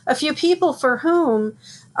are a few people for whom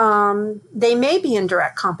they may be in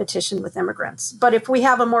direct competition with immigrants. But if we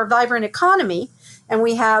have a more vibrant economy and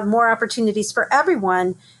we have more opportunities for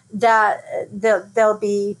everyone, that there'll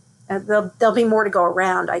be more to go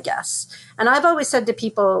around, I guess. And I've always said to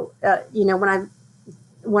people,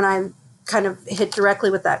 when I kind of hit directly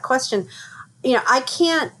with that question, I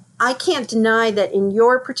can't deny that in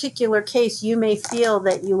your particular case, you may feel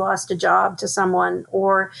that you lost a job to someone,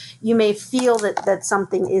 or you may feel that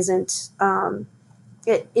something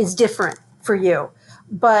it is different for you.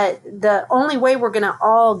 But the only way we're going to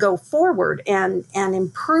all go forward and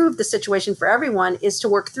improve the situation for everyone is to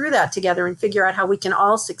work through that together and figure out how we can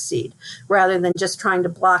all succeed, rather than just trying to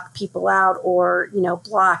block people out or,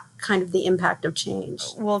 block kind of the impact of change.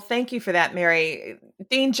 Well, thank you for that, Mary.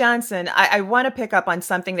 Dean Johnson, I want to pick up on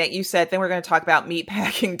something that you said, then we're going to talk about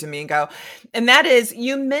meatpacking, Domingo. And that is,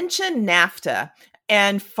 you mentioned NAFTA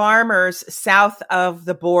and farmers south of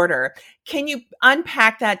the border. Can you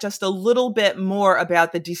unpack that just a little bit more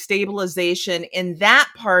about the destabilization in that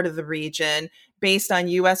part of the region based on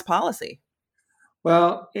U.S. policy?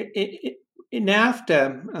 Well, in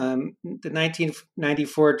NAFTA, the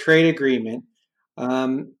 1994 trade agreement,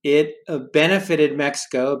 it benefited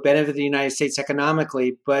Mexico, benefited the United States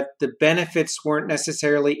economically, but the benefits weren't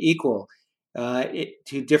necessarily equal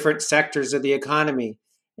to different sectors of the economy.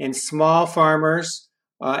 And small farmers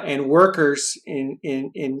and workers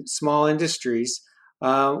in small industries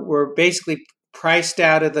were basically priced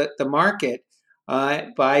out of the market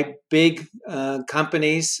by big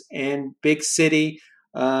companies and big city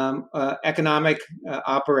economic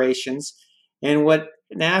operations. And what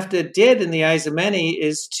NAFTA did in the eyes of many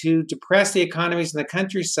is to depress the economies in the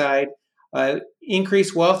countryside,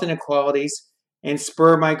 increase wealth inequalities, and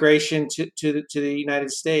spur migration to the United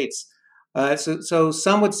States. So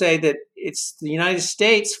some would say that it's the United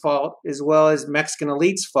States' fault as well as Mexican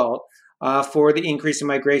elites' fault for the increase in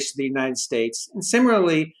migration to the United States. And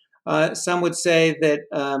similarly, some would say that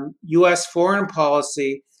U.S. foreign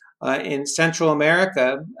policy in Central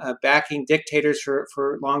America, backing dictators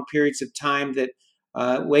for long periods of time that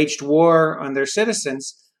waged war on their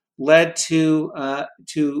citizens, led to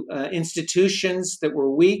institutions that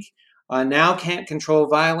were weak, now can't control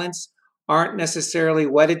violence, aren't necessarily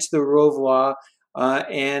wedded to the rule of law,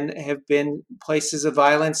 and have been places of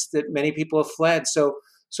violence that many people have fled. So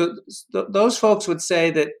those folks would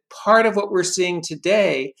say that part of what we're seeing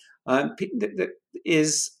today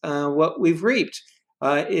is what we've reaped,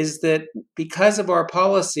 is that because of our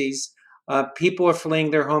policies, people are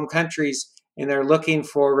fleeing their home countries and they're looking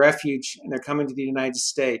for refuge and they're coming to the United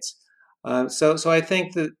States. So I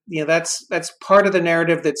think that that's part of the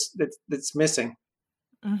narrative that's missing.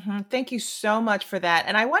 Mm-hmm. Thank you so much for that.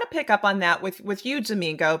 And I want to pick up on that with you,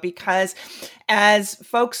 Domingo, because as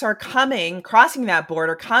folks are crossing that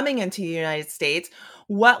border, coming into the United States,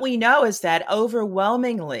 what we know is that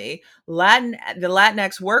overwhelmingly the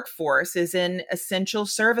Latinx workforce is in essential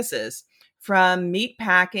services, from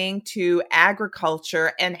meatpacking to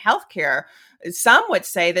agriculture and healthcare. Some would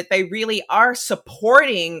say that they really are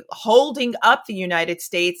holding up the United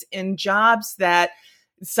States in jobs that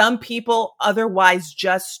some people otherwise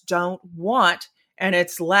just don't want. And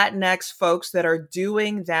it's Latinx folks that are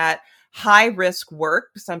doing that high risk work,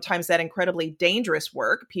 sometimes that incredibly dangerous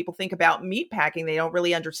work. People think about meatpacking, they don't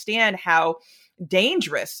really understand how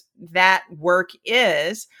dangerous that work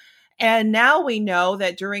is. And now we know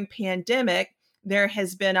that during pandemic, there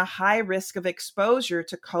has been a high risk of exposure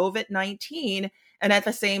to COVID-19. And at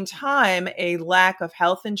the same time, a lack of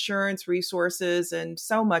health insurance resources and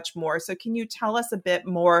so much more. So can you tell us a bit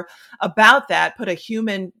more about that? Put a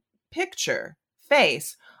human picture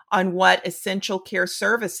face on what essential care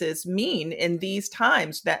services mean in these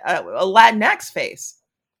times that a Latinx face?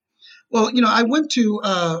 Well, I've been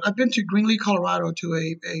to Greenlee, Colorado, to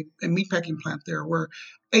a meatpacking plant there where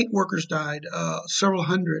 8 workers died, several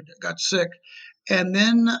hundred got sick. And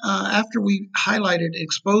then after we highlighted,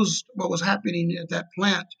 exposed what was happening at that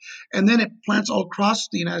plant, and then at plants all across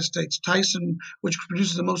the United States, Tyson, which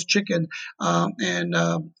produces the most chicken, and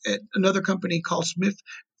another company called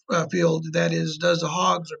Smithfield does the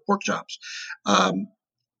hogs or pork chops. Um,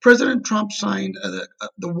 President Trump signed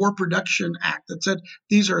the War Production Act that said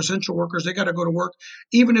these are essential workers. They got to go to work,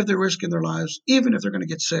 even if they're risking their lives, even if they're going to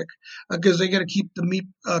get sick, because they got to keep the meat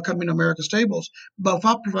coming to America's tables, but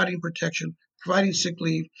without providing protection, providing sick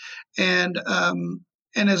leave, and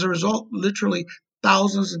as a result, literally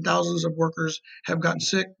thousands and thousands of workers have gotten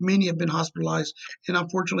sick. Many have been hospitalized, and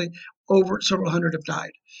unfortunately, over several hundred have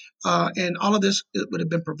died. And all of this would have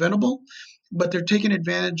been preventable, but they're taking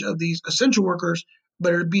advantage of these essential workers,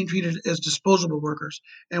 but are being treated as disposable workers.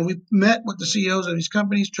 And we've met with the CEOs of these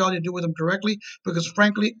companies, trying to deal with them directly, because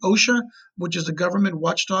frankly, OSHA, which is the government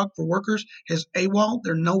watchdog for workers, has AWOL.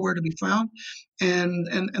 They're nowhere to be found. And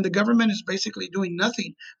the government is basically doing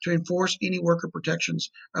nothing to enforce any worker protections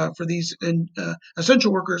for these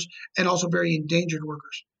essential workers and also very endangered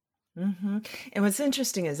workers. Mm-hmm. And what's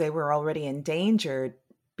interesting is they were already endangered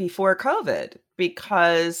before COVID,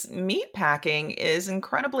 because meatpacking is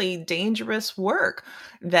incredibly dangerous work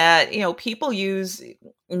that, people use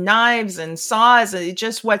knives and saws, and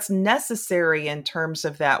just what's necessary in terms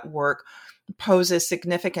of that work poses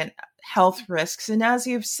significant health risks. And as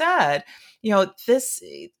you've said,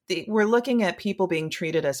 we're looking at people being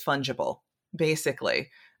treated as fungible, basically,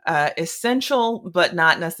 essential, but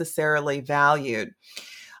not necessarily valued.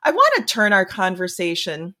 I want to turn our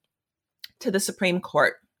conversation to the Supreme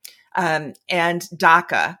Court and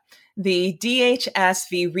DACA, the DHS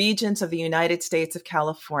v. Regents of the United States of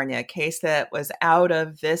California, a case that was out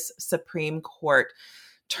of this Supreme Court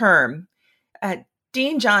term.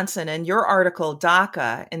 Dean Johnson, in your article,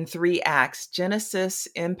 DACA in 3 Acts, Genesis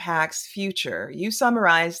Impacts Future, you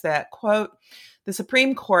summarized that, quote, the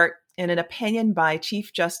Supreme Court, in an opinion by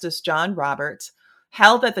Chief Justice John Roberts,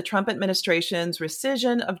 held that the Trump administration's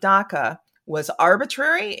rescission of DACA was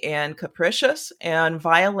arbitrary and capricious and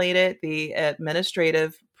violated the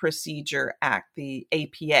Administrative Procedure Act, the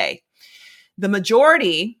APA. The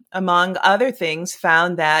majority, among other things,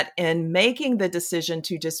 found that in making the decision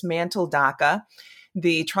to dismantle DACA,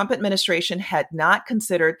 the Trump administration had not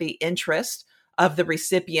considered the interest of the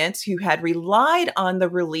recipients who had relied on the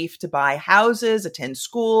relief to buy houses, attend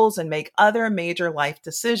schools, and make other major life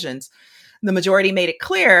decisions. The majority made it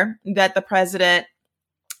clear that the president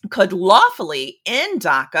could lawfully end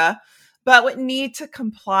DACA, but would need to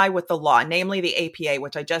comply with the law, namely the APA,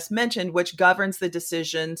 which I just mentioned, which governs the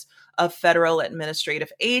decisions of federal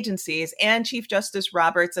administrative agencies. And Chief Justice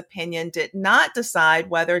Roberts' opinion did not decide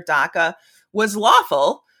whether DACA was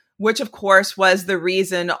lawful, which of course was the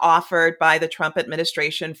reason offered by the Trump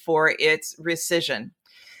administration for its rescission.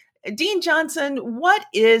 Dean Johnson, what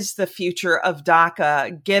is the future of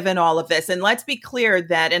DACA given all of this? And let's be clear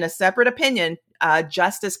that in a separate opinion,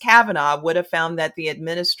 Justice Kavanaugh would have found that the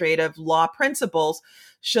administrative law principles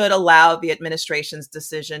should allow the administration's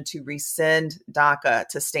decision to rescind DACA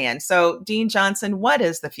to stand. So, Dean Johnson, what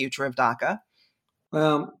is the future of DACA?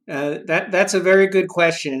 Well, that's a very good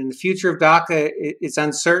question. And the future of DACA is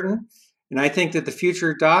uncertain. And I think that the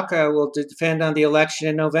future of DACA will depend on the election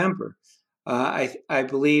in November. I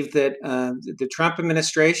believe that the Trump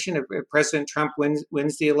administration, if President Trump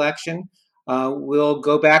wins the election, will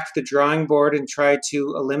go back to the drawing board and try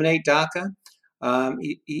to eliminate DACA.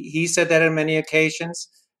 He said that on many occasions,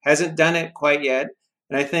 hasn't done it quite yet.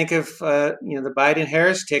 And I think if the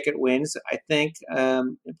Biden-Harris ticket wins, I think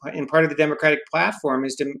and part of the Democratic platform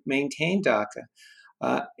is to maintain DACA.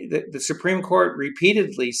 The Supreme Court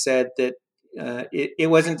repeatedly said that it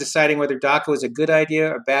wasn't deciding whether DACA was a good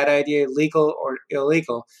idea, a bad idea, legal or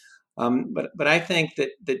illegal. But I think that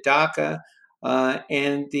DACA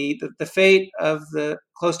and the fate of the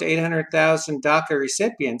close to 800,000 DACA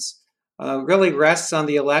recipients really rests on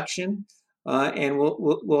the election, and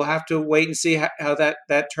we'll have to wait and see how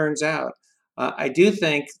that turns out. I do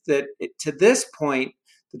think that to this point,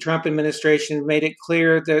 the Trump administration made it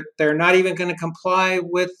clear that they're not even going to comply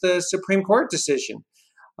with the Supreme Court decision.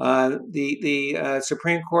 The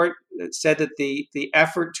Supreme Court said that the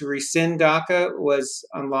effort to rescind DACA was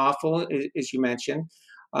unlawful, as you mentioned.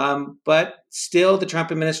 But still, the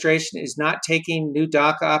Trump administration is not taking new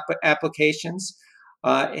DACA applications,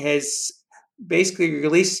 has basically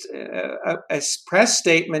released a press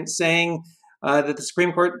statement saying that the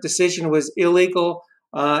Supreme Court decision was illegal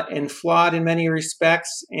and flawed in many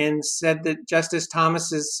respects, and said that Justice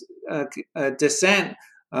Thomas's dissent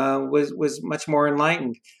was much more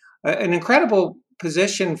enlightened. An incredible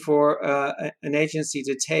position for an agency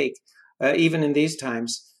to take, even in these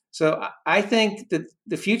times. So I think that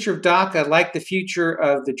the future of DACA, like the future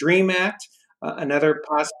of the DREAM Act, another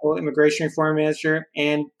possible immigration reform measure,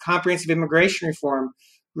 and comprehensive immigration reform,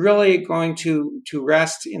 really going to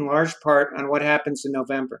rest in large part on what happens in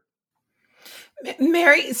November.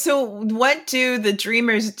 Mary, so what do the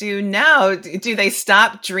dreamers do now? Do they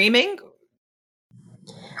stop dreaming?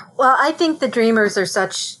 Well, I think the Dreamers are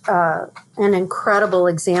such an incredible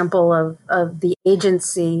example of the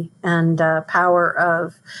agency and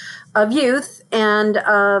power of youth and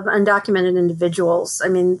of undocumented individuals. I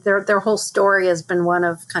mean, their whole story has been one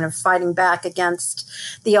of kind of fighting back against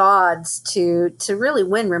the odds to really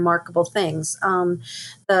win remarkable things.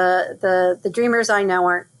 The Dreamers I know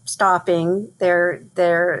aren't stopping. They're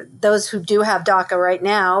those who do have DACA right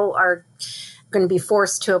now are going to be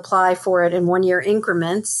forced to apply for it in 1-year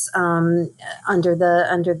increments under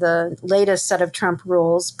the latest set of Trump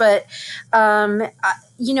rules. But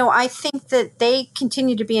I think that they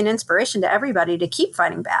continue to be an inspiration to everybody to keep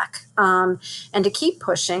fighting back and to keep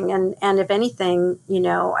pushing. And if anything,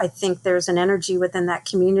 I think there's an energy within that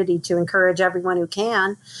community to encourage everyone who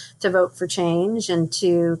can to vote for change and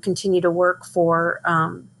to continue to work for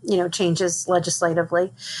changes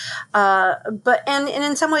legislatively. But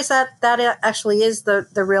in some ways that actually is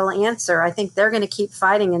the real answer. I think they're going to keep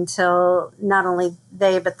fighting until not only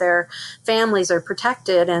they but their families are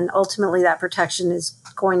protected, and ultimately that protection is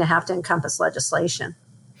going to have to encompass legislation.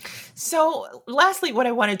 So lastly, what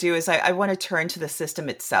I want to do is I want to turn to the system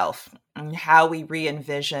itself and how we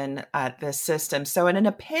re-envision this system. So in an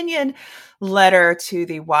opinion letter to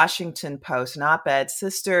the Washington Post, an op-ed,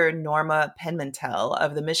 Sister Norma Penmantel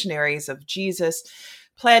of the Missionaries of Jesus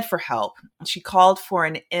pled for help. She called for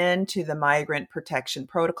an end to the Migrant Protection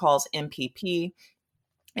Protocols, MPP.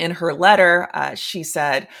 In her letter, she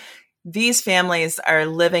said, "These families are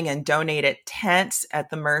living in donated tents at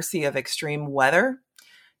the mercy of extreme weather.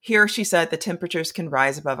 Here," she said, "the temperatures can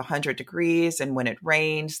rise above 100 degrees, and when it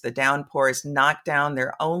rains, the downpours knock down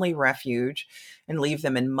their only refuge and leave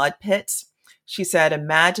them in mud pits." She said,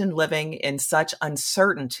 "Imagine living in such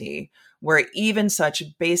uncertainty where even such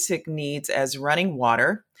basic needs as running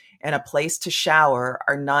water and a place to shower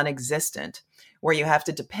are non-existent, where you have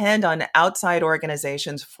to depend on outside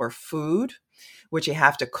organizations for food, which you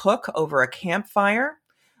have to cook over a campfire,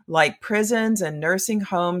 like prisons and nursing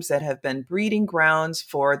homes that have been breeding grounds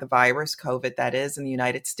for the virus, COVID, that is, in the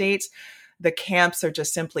United States. The camps are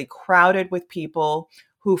just simply crowded with people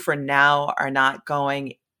who for now are not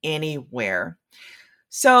going anywhere."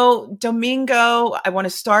 So, Domingo, I want to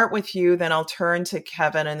start with you, then I'll turn to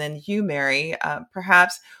Kevin, and then you, Mary.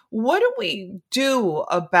 Perhaps, what do we do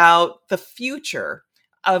about the future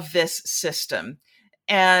of this system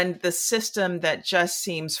and the system that just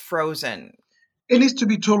seems frozen? It needs to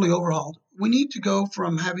be totally overhauled. We need to go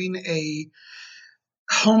from having a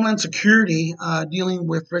homeland security dealing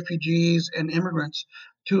with refugees and immigrants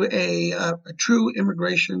to a true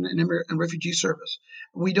immigration and refugee service.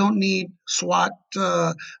 We don't need SWAT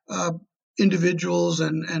individuals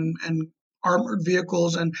and armored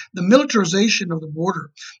vehicles, and the militarization of the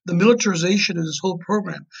border, the militarization of this whole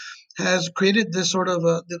program has created this sort of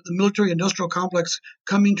the military industrial complex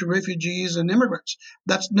coming to refugees and immigrants.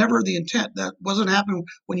 That's never the intent. That wasn't happening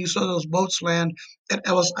when you saw those boats land at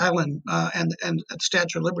Ellis Island and at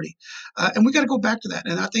Statue of Liberty. And we got to go back to that.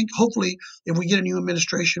 And I think hopefully if we get a new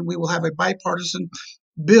administration, we will have a bipartisan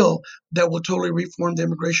bill that will totally reform the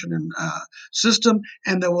immigration system,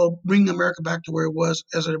 and that will bring America back to where it was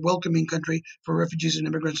as a welcoming country for refugees and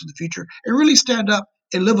immigrants in the future, and really stand up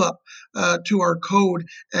and live up to our code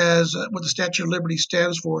as what the Statue of Liberty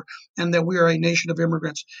stands for, and that we are a nation of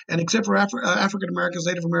immigrants. And except for African Americans,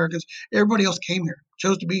 Native Americans, everybody else came here,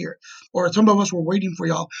 chose to be here. Or some of us were waiting for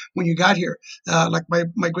y'all when you got here, like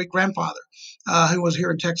my great-grandfather, who was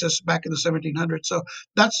here in Texas back in the 1700s. So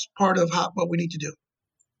that's part of what we need to do.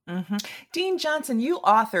 Mm-hmm. Dean Johnson, you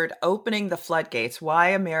authored Opening the Floodgates, Why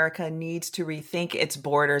America Needs to Rethink Its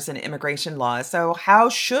Borders and Immigration Laws. So how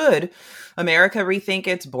should America rethink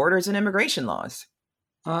its borders and immigration laws?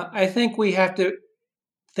 I think we have to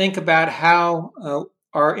think about how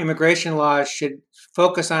our immigration laws should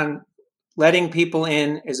focus on letting people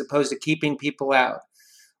in as opposed to keeping people out.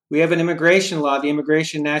 We have an immigration law, the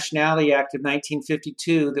Immigration Nationality Act of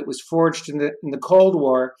 1952, that was forged in the Cold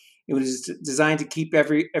War. It was designed to keep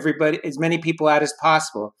everybody, as many people out as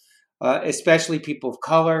possible, especially people of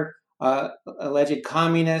color, alleged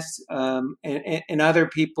communists, and other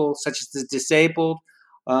people such as the disabled,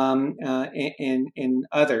 and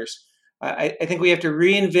others. I think we have to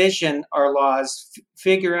re-envision our laws,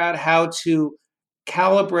 figure out how to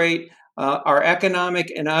calibrate our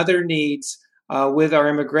economic and other needs with our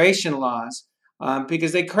immigration laws,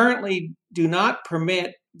 because they currently do not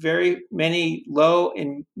permit very many low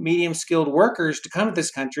and medium skilled workers to come to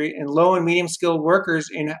this country, and low and medium skilled workers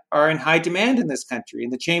are in high demand in this country.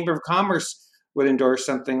 And the Chamber of Commerce would endorse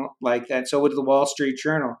something like that. So would the Wall Street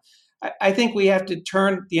Journal. I think we have to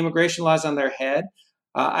turn the immigration laws on their head.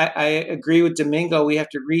 I agree with Domingo. We have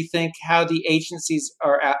to rethink how the agencies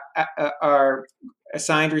are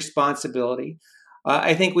assigned responsibility.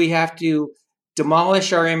 I think we have to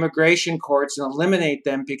demolish our immigration courts and eliminate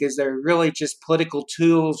them, because they're really just political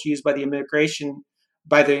tools used by the administration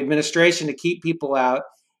to keep people out.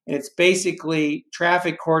 And it's basically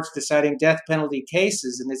traffic courts deciding death penalty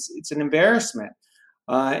cases, and it's an embarrassment.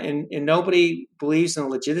 And nobody believes in the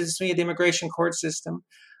legitimacy of the immigration court system.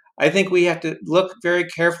 I think we have to look very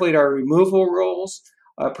carefully at our removal rules.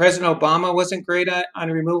 President Obama wasn't great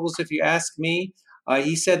on removals, if you ask me.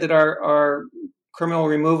 He said that our criminal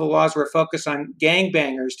removal laws were focused on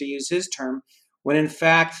gangbangers, to use his term, when in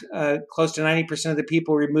fact, close to 90% of the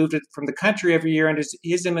people removed from the country every year under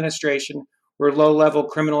his administration were low-level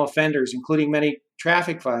criminal offenders, including many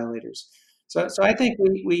traffic violators. So I think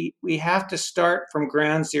we have to start from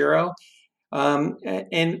ground zero.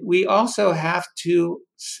 And we also have to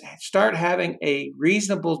start having a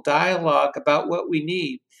reasonable dialogue about what we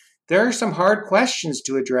need. There are some hard questions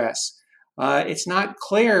to address. It's not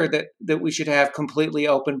clear that we should have completely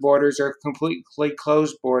open borders or completely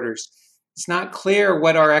closed borders. It's not clear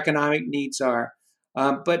what our economic needs are.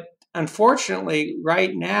 But unfortunately,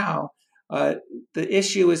 right now, the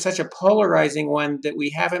issue is such a polarizing one that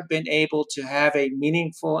we haven't been able to have a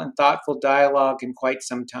meaningful and thoughtful dialogue in quite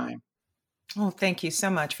some time. Oh, thank you so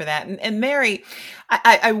much for that. And Mary,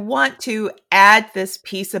 I want to add this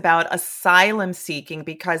piece about asylum seeking,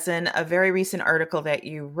 because in a very recent article that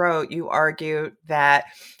you wrote, you argue that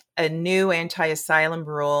a new anti-asylum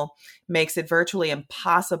rule makes it virtually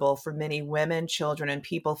impossible for many women, children, and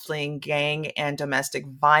people fleeing gang and domestic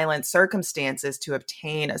violence circumstances to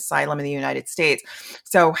obtain asylum in the United States.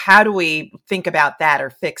 So how do we think about that or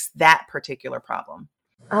fix that particular problem?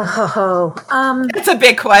 It's a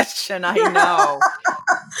big question. I know.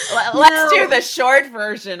 Let's do the short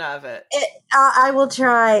version of it. I will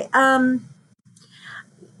try. I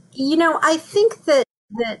think that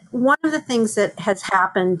one of the things that has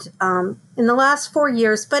happened in the last 4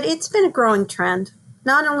 years, but it's been a growing trend,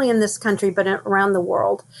 not only in this country, but around the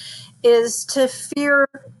world, is to fear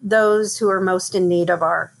those who are most in need of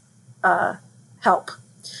our help.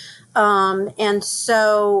 And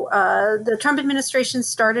so the Trump administration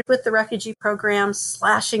started with the refugee program,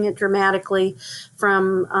 slashing it dramatically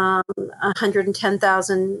from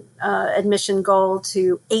 110,000 admission goal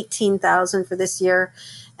to 18,000 for this year.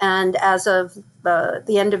 And as of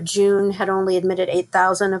the end of June, had only admitted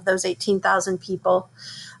 8,000 of those 18,000 people.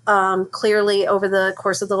 Clearly, over the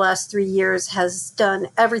course of the last 3 years, has done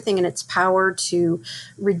everything in its power to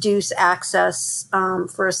reduce access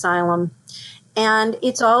for asylum. And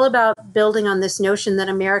it's all about building on this notion that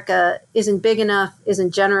America isn't big enough,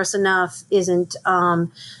 isn't generous enough, isn't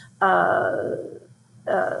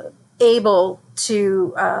able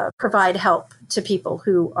to provide help to people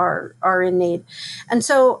who are in need. And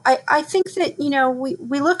so I think that,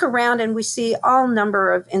 we look around and we see all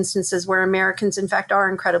number of instances where Americans, in fact, are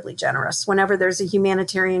incredibly generous. Whenever there's a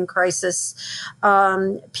humanitarian crisis,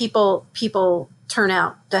 people turn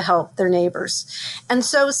out to help their neighbors. And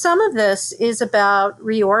so some of this is about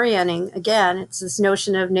reorienting. Again, it's this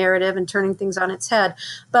notion of narrative and turning things on its head,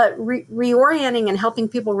 but reorienting and helping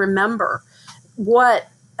people remember what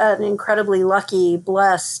an incredibly lucky,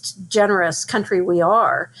 blessed, generous country we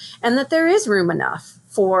are, and that there is room enough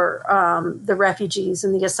for the refugees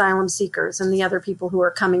and the asylum seekers and the other people who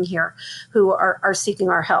are coming here who are seeking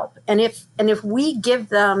our help. And if we give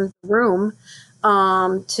them room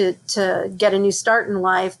to get a new start in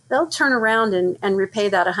life, they'll turn around and repay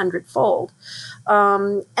that 100-fold.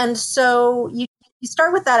 And so you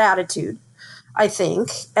start with that attitude, I think,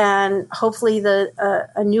 and hopefully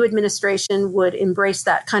a new administration would embrace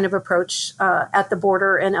that kind of approach at the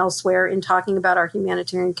border and elsewhere in talking about our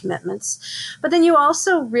humanitarian commitments. But then you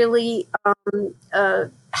also really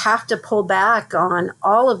have to pull back on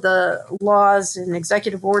all of the laws and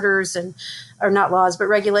executive orders or not laws, but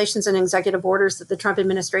regulations and executive orders that the Trump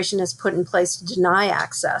administration has put in place to deny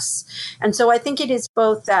access. And so I think it is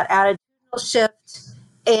both that attitudinal shift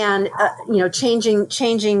and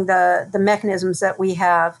changing the mechanisms that we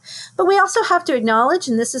have. But we also have to acknowledge,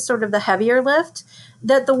 and this is sort of the heavier lift,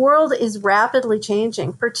 that the world is rapidly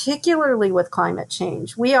changing, particularly with climate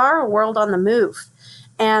change. We are a world on the move,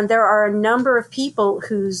 and there are a number of people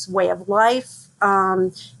whose way of life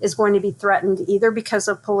is going to be threatened, either because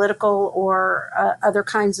of political or other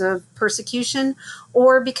kinds of persecution,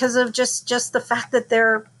 or because of just the fact that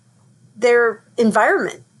their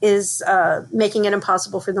environment is making it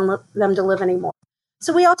impossible for them to live anymore.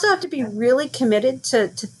 So we also have to be really committed to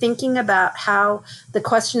thinking about how the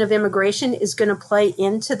question of immigration is going to play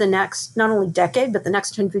into the next, not only decade, but the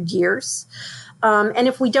next 100 years. And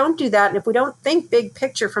if we don't do that, and if we don't think big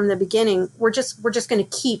picture from the beginning, we're just going to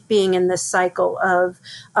keep being in this cycle of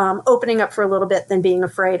opening up for a little bit, then being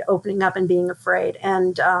afraid, opening up and being afraid.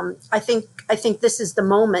 And I think this is the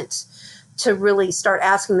moment to really start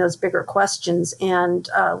asking those bigger questions and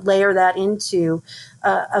layer that into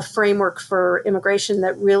a framework for immigration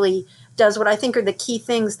that really does what I think are the key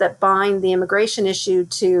things that bind the immigration issue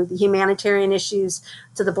to the humanitarian issues,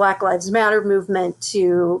 to the Black Lives Matter movement,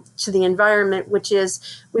 to the environment, which is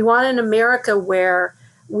we want an America where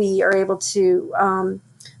we are able to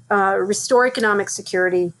restore economic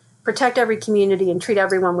security, protect every community, and treat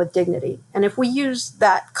everyone with dignity. And if we use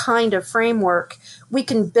that kind of framework, we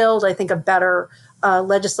can build, I think, a better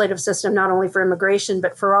legislative system, not only for immigration,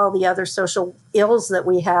 but for all the other social ills that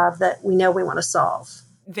we have that we know we want to solve.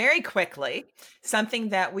 Very quickly, something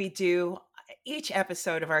that we do each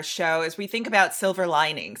episode of our show is we think about silver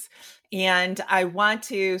linings. And I want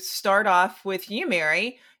to start off with you,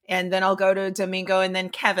 Mary, and then I'll go to Domingo and then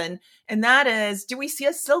Kevin. And that is, do we see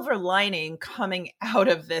a silver lining coming out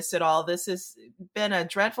of this at all? This has been a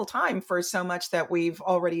dreadful time for so much that we've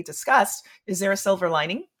already discussed. Is there a silver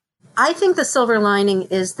lining? I think the silver lining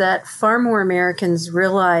is that far more Americans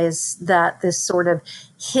realize that this sort of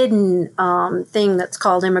hidden thing that's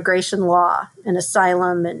called immigration law and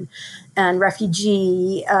asylum and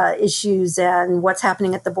refugee issues and what's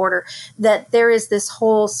happening at the border, that there is this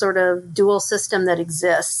whole sort of dual system that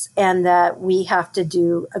exists and that we have to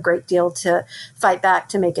do a great deal to fight back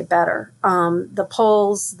to make it better. The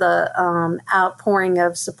polls, the outpouring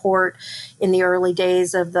of support in the early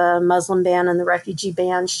days of the Muslim ban and the refugee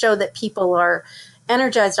ban show that people are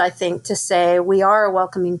energized, I think, to say we are a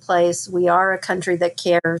welcoming place, we are a country that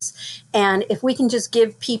cares, and if we can just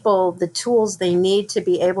give people the tools they need to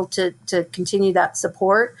be able to continue that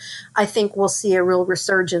support, I think we'll see a real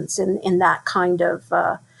resurgence in that kind of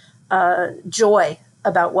joy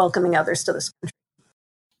about welcoming others to this country.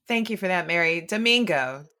 Thank you for that, Mary.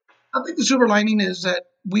 Domingo. I think the silver lining is that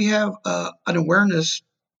we have an awareness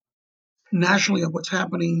nationally of what's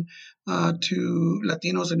happening to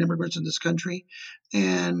Latinos and immigrants in this country.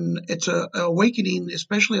 And it's a awakening,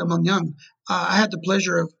 especially among young. I had the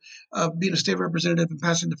pleasure of being a state representative and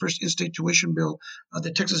passing the first in-state tuition bill,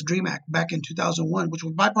 the Texas DREAM Act, back in 2001, which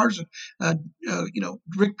was bipartisan.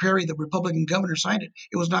 Rick Perry, the Republican governor, signed it.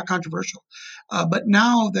 It was not controversial. But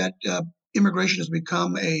now that immigration has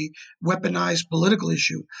become a weaponized political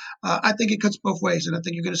issue, I think it cuts both ways. And I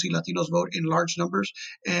think you're going to see Latinos vote in large numbers,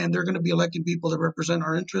 and they're going to be electing people that represent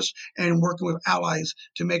our interests and working with allies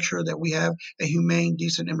to make sure that we have a humane,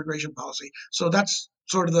 decent immigration policy. So that's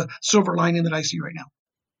sort of the silver lining that I see right now.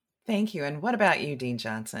 Thank you. And what about you, Dean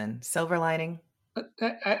Johnson? Silver lining?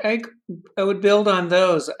 I would build on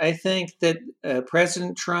those. I think that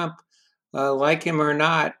President Trump, like him or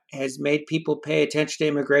not, has made people pay attention to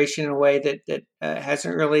immigration in a way that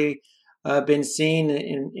hasn't really been seen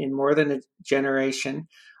in more than a generation.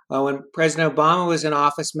 When President Obama was in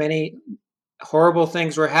office, many horrible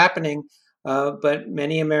things were happening, but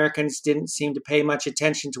many Americans didn't seem to pay much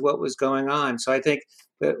attention to what was going on. So I think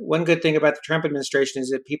that one good thing about the Trump administration is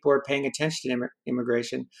that people are paying attention to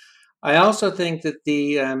immigration. I also think that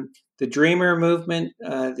the Dreamer movement,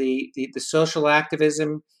 the social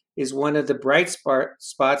activism, is one of the bright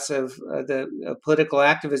spots of the political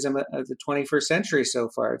activism of the 21st century so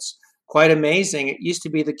far. It's quite amazing. It used to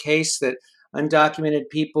be the case that undocumented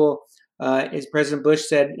people, as President Bush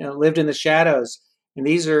said, lived in the shadows. And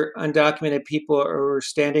these are undocumented people who are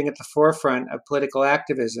standing at the forefront of political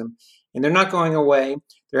activism. And they're not going away.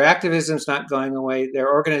 Their activism is not going away.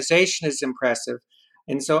 Their organization is impressive.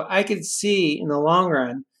 And so I could see in the long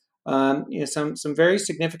run some very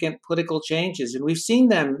significant political changes. And we've seen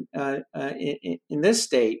them in this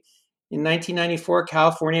state. In 1994,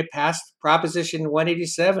 California passed Proposition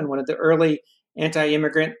 187, one of the early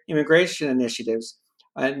anti-immigrant immigration initiatives.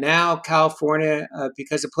 Now California,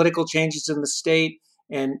 because of political changes in the state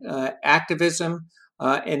and activism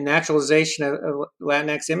and naturalization of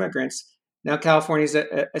Latinx immigrants, now California is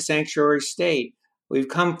a sanctuary state. we've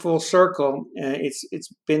come full circle. It's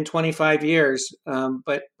been 25 years,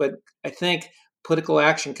 but I think political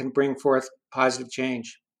action can bring forth positive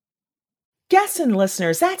change. Guests and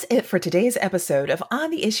listeners, that's it for today's episode of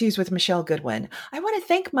On the Issues with Michele Goodwin. I want to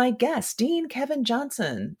thank my guests, Dean Kevin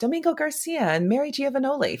Johnson, Domingo Garcia, and Mary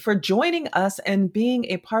Giovanoli, for joining us and being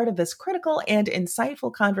a part of this critical and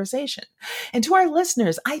insightful conversation. And to our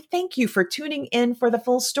listeners, I thank you for tuning in for the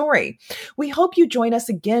full story. We hope you join us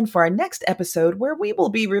again for our next episode, where we will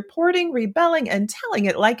be reporting, rebelling, and telling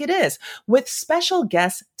it like it is, with special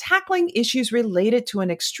guests tackling issues related to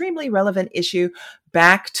an extremely relevant issue: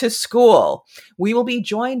 back to school. We will be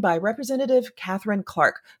joined by Representative Catherine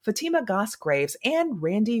Clark, Fatima Goss-Graves, and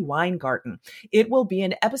Randy Weingarten. It will be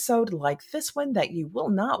an episode like this one that you will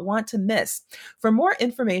not want to miss. For more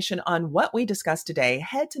information on what we discussed today,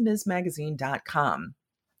 head to MsMagazine.com.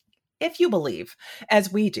 If you believe,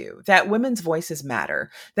 as we do, that women's voices matter,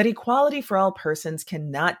 that equality for all persons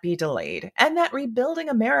cannot be delayed, and that rebuilding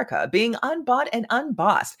America, being unbought and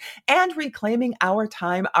unbossed, and reclaiming our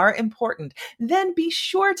time are important, then be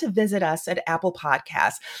sure to visit us at Apple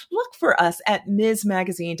Podcasts. Look for us at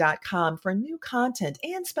MsMagazine.com for new content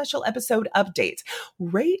and special episode updates.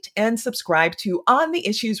 Rate and subscribe to On the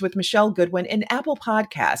Issues with Michele Goodwin in Apple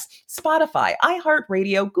Podcasts, Spotify,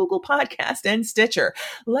 iHeartRadio, Google Podcast, and Stitcher.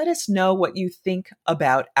 Let us know what you think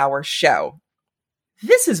about our show.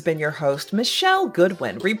 This has been your host, Michele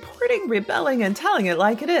Goodwin, reporting, rebelling, and telling it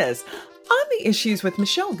like it is. On the Issues with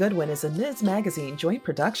Michele Goodwin is a Ms. Magazine joint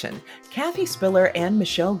production. Kathy Spiller and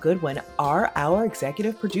Michele Goodwin are our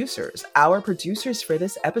executive producers. Our producers for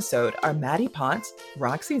this episode are Maddie Potts,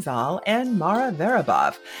 Roxy Zal, and Mara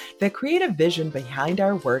Verabov. The creative vision behind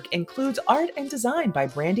our work includes art and design by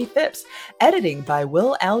Brandy Phipps, editing by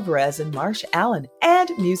Will Alvarez and Marsh Allen, and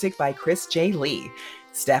music by Chris J. Lee.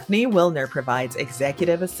 Stephanie Wilner provides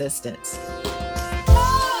executive assistance.